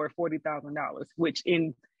made for $40,000, which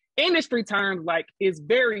in industry terms, like, is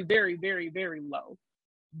very, very, very, very low.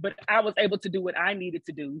 But I was able to do what I needed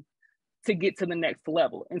to do to get to the next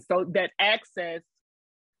level. And so that access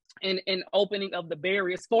and opening of the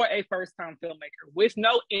barriers for a first-time filmmaker with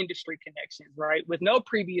no industry connections, right? With no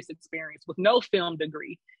previous experience, with no film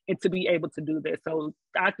degree, and to be able to do this. So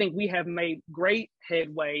I think we have made great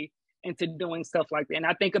headway into doing stuff like that. And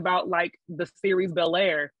I think about like the series Bel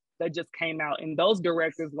Air that just came out, and those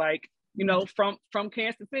directors, like, you know, from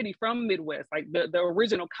Kansas City, from Midwest, like the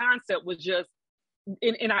original concept was just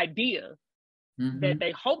an idea that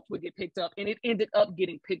they hoped would get picked up, and it ended up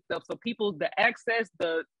getting picked up. So people, the access,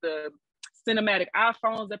 the cinematic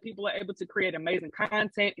iPhones that people are able to create amazing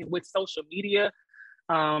content, and with social media,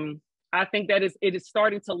 I think that it is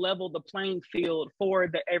starting to level the playing field for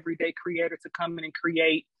the everyday creator to come in and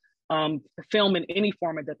create film in any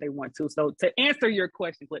format that they want to. So to answer your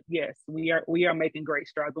question, Cliff, yes, we are making great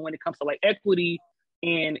strides. But when it comes to like equity,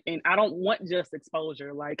 and I don't want just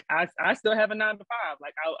exposure. Like I still have a 9 to 5.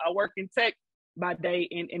 Like I work in tech by day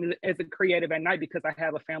and as a creative at night, because I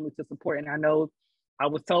have a family to support. And I know I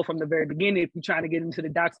was told from the very beginning, if you're trying to get into the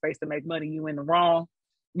doc space to make money, you in the wrong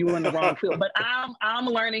field. But I'm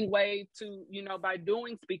learning ways to, you know, by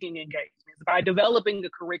doing speaking engagements, by developing a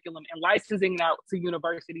curriculum and licensing out to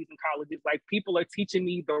universities and colleges. Like, people are teaching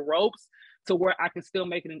me the ropes to where I can still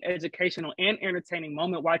make it an educational and entertaining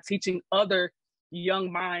moment while teaching other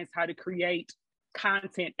young minds how to create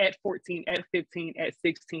content at 14, at 15, at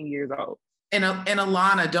 16 years old. And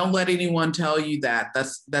Alana, don't let anyone tell you that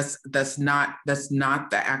that's not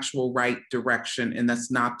the actual right direction, and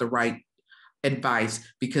that's not the right advice,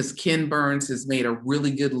 because Ken Burns has made a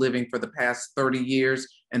really good living for the past 30 years,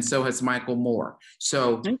 and so has Michael Moore.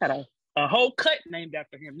 So you got a whole cut named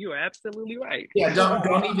after him. You are absolutely right. Yeah,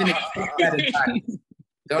 don't even accept that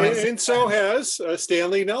advice. And so has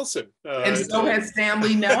Stanley Nelson. And so has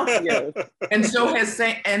Stanley Nelson. Yes. And so has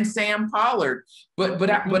Sam Pollard.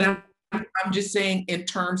 But I'm just saying, in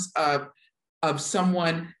terms of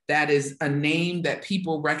someone that is a name that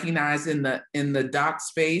people recognize in the doc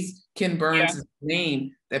space, Ken Burns is a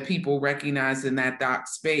name that people recognize in that doc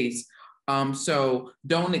space. So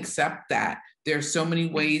don't accept that. There's so many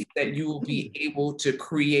ways that you will be able to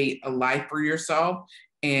create a life for yourself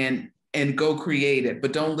and go create it,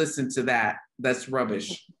 but don't listen to that. That's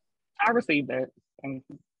rubbish. I received that. Thank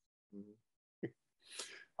you.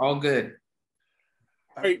 All good.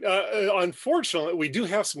 All right. Unfortunately, we do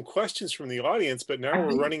have some questions from the audience, but now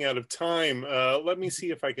we're running out of time. Let me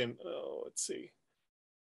see if I can. Let's see.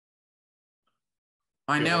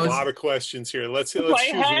 I know a lot of questions here. Let's choose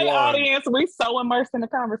hey, one. Audience, we so immersed in the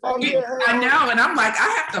conversation. I know, and I'm like,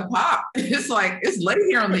 I have to pop. It's like it's late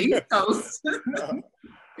here on the East Coast.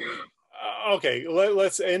 Okay,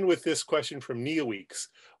 let's end with this question from Nia Weeks.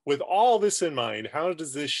 With all this in mind, how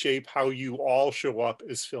does this shape how you all show up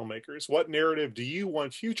as filmmakers? What narrative do you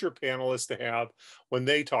want future panelists to have when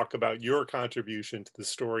they talk about your contribution to the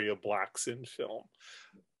story of Blacks in film?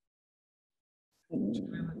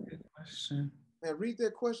 Good question. Man, read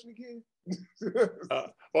that question again.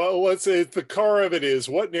 Well, let's say the core of it is,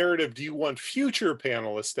 what narrative do you want future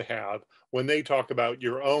panelists to have when they talk about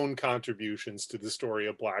your own contributions to the story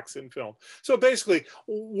of Blacks in film? So basically,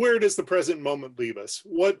 where does the present moment leave us?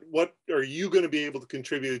 What are you going to be able to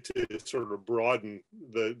contribute to sort of broaden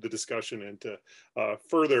the discussion and to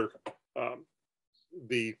further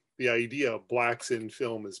the idea of Blacks in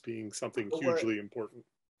film as being something hugely important?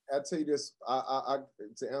 I'll tell you this, I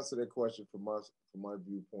to answer that question from my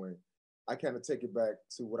viewpoint, I kind of take it back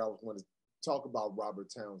to what I was going to talk about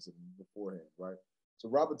Robert Townsend beforehand, right? So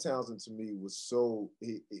Robert Townsend to me was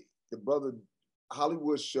the brother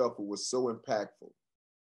Hollywood Shuffle was so impactful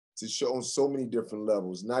to show on so many different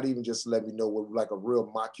levels, not even just let me know what like a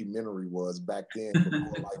real mockumentary was back then,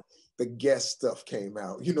 before like the guest stuff came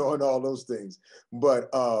out, you know, and all those things.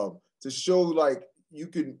 But to show like you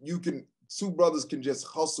can two brothers can just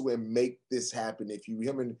hustle and make this happen. If you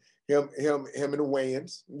him and the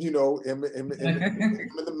Wayans, you know, him and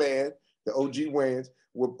the man, the OG Wayans,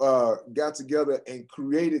 got together and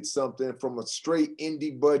created something from a straight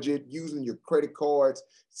indie budget, using your credit cards,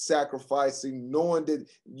 sacrificing, knowing that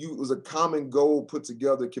it was a common goal put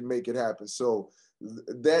together can make it happen. So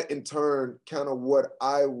that in turn, kind of what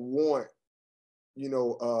I want, you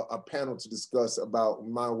know, a panel to discuss about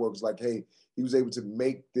my works. Like, hey, he was able to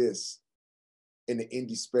make this in the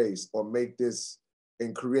indie space, or make this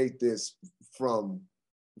and create this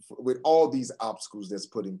with all these obstacles that's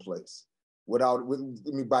put in place,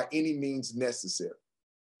 by any means necessary,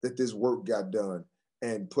 that this work got done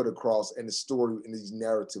and put across, and the story and these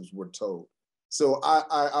narratives were told. So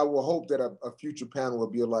I will hope that a future panel will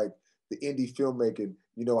be like the indie filmmaking,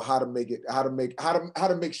 you know, how to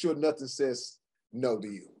make sure nothing says no to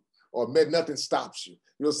you, or nothing stops you,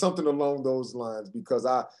 you know, something along those lines, because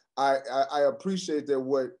I appreciate that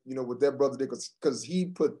what that brother did, because he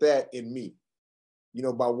put that in me, you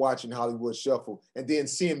know, by watching Hollywood Shuffle and then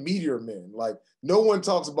seeing Meteor Man. Like, no one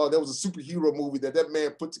talks about that was a superhero movie that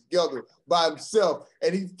man put together by himself,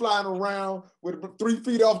 and he's flying around with 3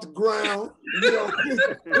 feet off the ground. You know,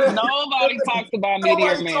 nobody talks about Meteor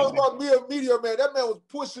Man. Nobody talks about Meteor Man. That man was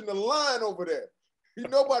pushing the line over there.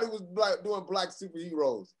 Nobody was doing black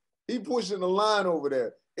superheroes. He pushing the line over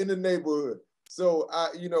there in the neighborhood. So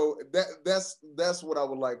that's what I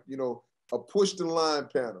would like, you know, a push the line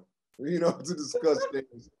panel, you know, to discuss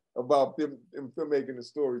things about filmmaking and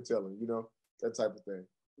storytelling, you know, that type of thing.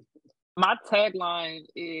 My tagline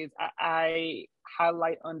is I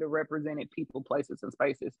highlight underrepresented people, places, and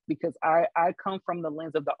spaces, because I come from the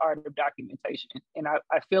lens of the art of documentation. And I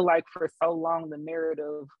feel like for so long, the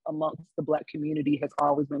narrative amongst the Black community has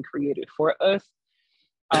always been created for us.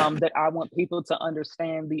 That I want people to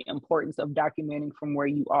understand the importance of documenting from where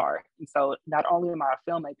you are. And so not only am I a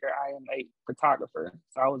filmmaker, I am a photographer.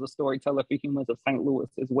 So I was a storyteller for Humans of St. Louis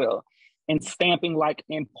as well. And stamping like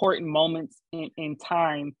important moments in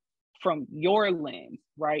time from your lens,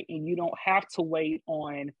 right? And you don't have to wait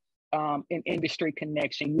on an industry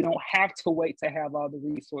connection. You don't have to wait to have all the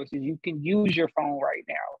resources. You can use your phone right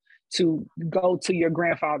now to go to your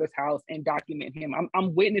grandfather's house and document him.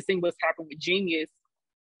 I'm witnessing what's happened with Genius,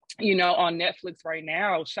 you know, on Netflix right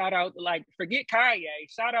now. Shout out, like, forget Kanye,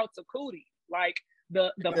 shout out to Cootie. Like,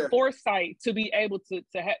 the foresight to be able to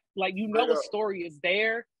have, like, you know, a story is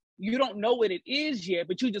there. You don't know what it is yet,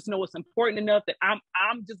 but you just know it's important enough that I'm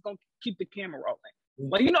just gonna keep the camera rolling.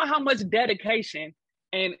 Like, you know how much dedication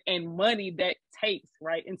and money that takes,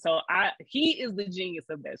 right? And so he is the genius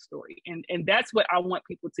of that story. And that's what I want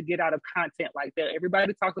people to get out of content like that.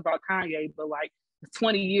 Everybody talks about Kanye, but like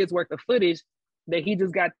 20 years worth of footage that he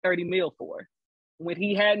just got 30 mil for. When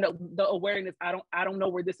he had the awareness, I don't know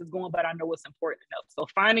where this is going, but I know it's important enough. So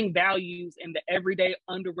finding values in the everyday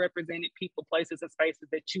underrepresented people, places, and spaces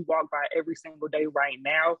that you walk by every single day right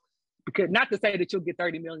now, because not to say that you'll get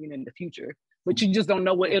 30 million in the future, but you just don't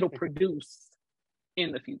know what it'll produce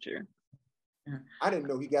in the future. I didn't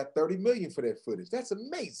know he got 30 million for that footage. That's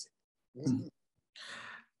amazing.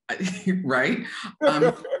 Right.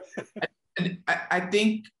 I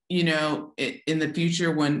think, you know, in the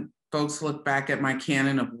future, when folks look back at my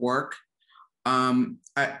canon of work,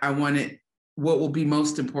 I wanted, what will be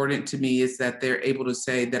most important to me is that they're able to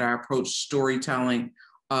say that I approach storytelling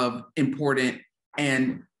of important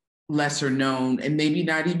and lesser known, and maybe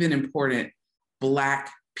not even important, Black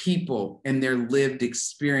people and their lived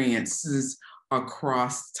experiences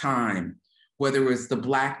across time, whether it was the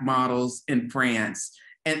Black models in France,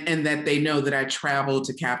 and that they know that I traveled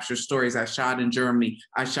to capture stories. I shot in Germany,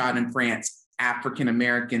 I shot in France, African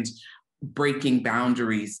Americans breaking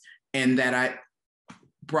boundaries, and that I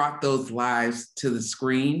brought those lives to the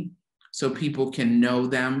screen so people can know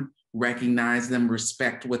them, recognize them,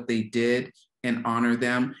 respect what they did, and honor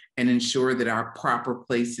them, and ensure that our proper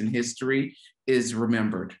place in history is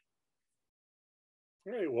remembered.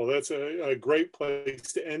 All right, well, that's a great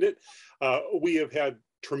place to end it. We have had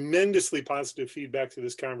tremendously positive feedback to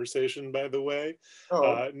this conversation, by the way.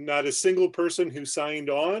 Not a single person who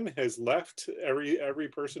signed on has left. Every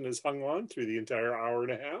person has hung on through the entire hour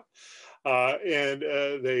and a half.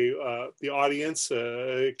 The audience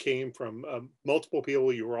came from multiple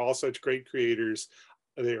people. You were all such great creators.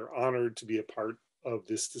 They are honored to be a part of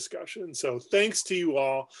this discussion. So thanks to you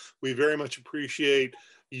all. We very much appreciate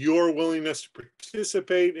your willingness to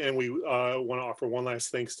participate. And we want to offer one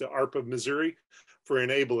last thanks to AARP of Missouri for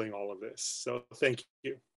enabling all of this. So thank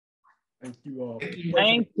you. Thank you all.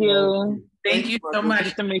 Thank you. Thank you so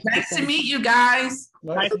much. Nice to meet you guys.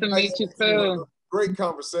 Nice to meet you too. Great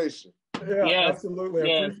conversation. Yeah, yes. Absolutely.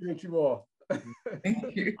 Yes. I appreciate you all.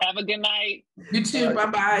 Thank you. Have a good night. You too.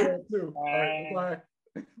 Right. Bye-bye. All right, bye.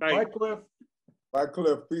 Bye. Bye, Cliff. Bye,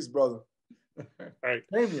 Cliff. Peace, brother. All right.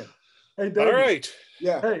 Damien. Hey, Damien. All right.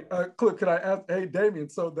 Yeah. Hey, Cliff, could I ask, hey, Damien,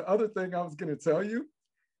 so the other thing I was going to tell you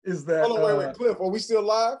is that— Hold on, wait, Cliff, are we still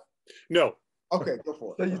live? No. Okay, go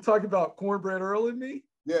for So it. you talk about Cornbread Earl and Me?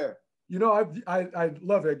 Yeah. You know, I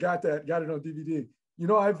love it. Got it on DVD. You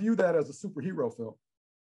know, I view that as a superhero film.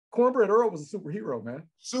 Cornbread Earl was a superhero, man.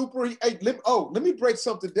 Hey, let me break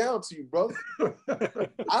something down to you, brother.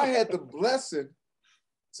 I had the blessing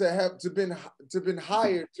to been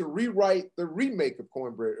hired to rewrite the remake of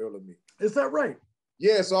Cornbread Earl and Me. Is that right?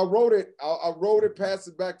 Yeah, so I wrote it. I wrote it, passed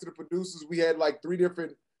it back to the producers. We had like three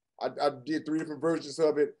different. I did three different versions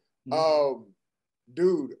of it. Mm-hmm.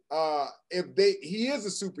 Dude, he is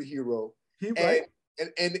a superhero. Right?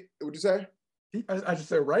 And what'd you say? I just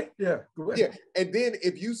said right. Yeah, go ahead. Yeah, and then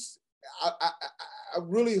if you, I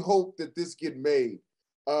really hope that this get made,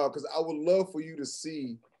 because I would love for you to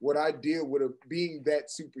see what I did with being that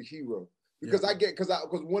superhero. Because because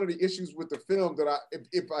one of the issues with the film that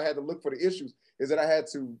if I had to look for the issues is that I had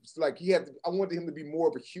to I wanted him to be more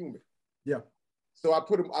of a human. Yeah. So I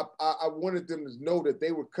wanted them to know that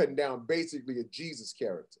they were cutting down basically a Jesus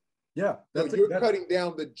character. Yeah. So you're cutting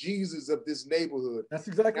down the Jesus of this neighborhood. That's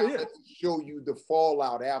exactly it. To show you the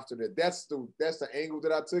fallout after that. That's the angle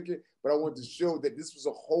that I took it. But I wanted to show that this was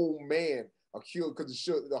a whole man, because it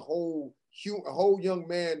showed the whole young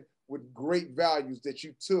man with great values that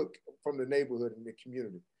you took from the neighborhood and the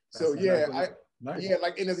community. So nice.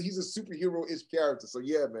 He's a superhero-ish character. So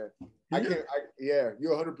yeah, man,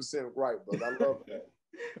 you're 100% right, brother. I love that.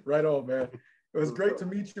 Right on, man. It was great to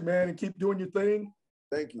meet you, man, and keep doing your thing.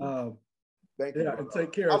 Thank you. Thank you. Yeah, and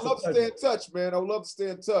take care. I'd love to stay in touch, man. I would love to stay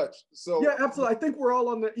in touch. So yeah, absolutely. I think we're all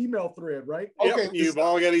on the email thread, right? Okay. Yep, you've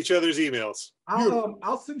all got each other's emails.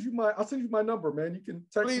 I'll send you my number, man. You can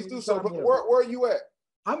text me. Please do so. But where are you at?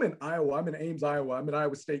 I'm in Iowa. I'm in Ames, Iowa. I'm at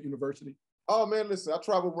Iowa State University. Oh man, listen, I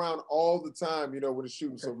travel around all the time, you know, when it's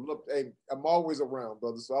shooting. Okay. So look, hey, I'm always around,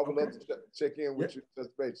 brother. So I would love to check in with you, touch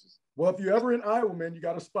bases. Well, if you're ever in Iowa, man, you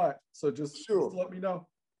got a spot. So just let me know.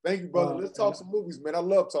 Thank you, brother. Let's talk some movies, man. I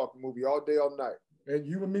love talking movie all day, all night. And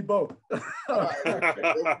you and me both. All right,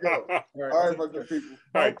 there we go. All right, my good people.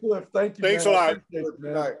 Bye, Cliff. Thank you. Thanks man. a lot. Good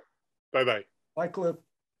night. Bye-bye. Bye, Cliff.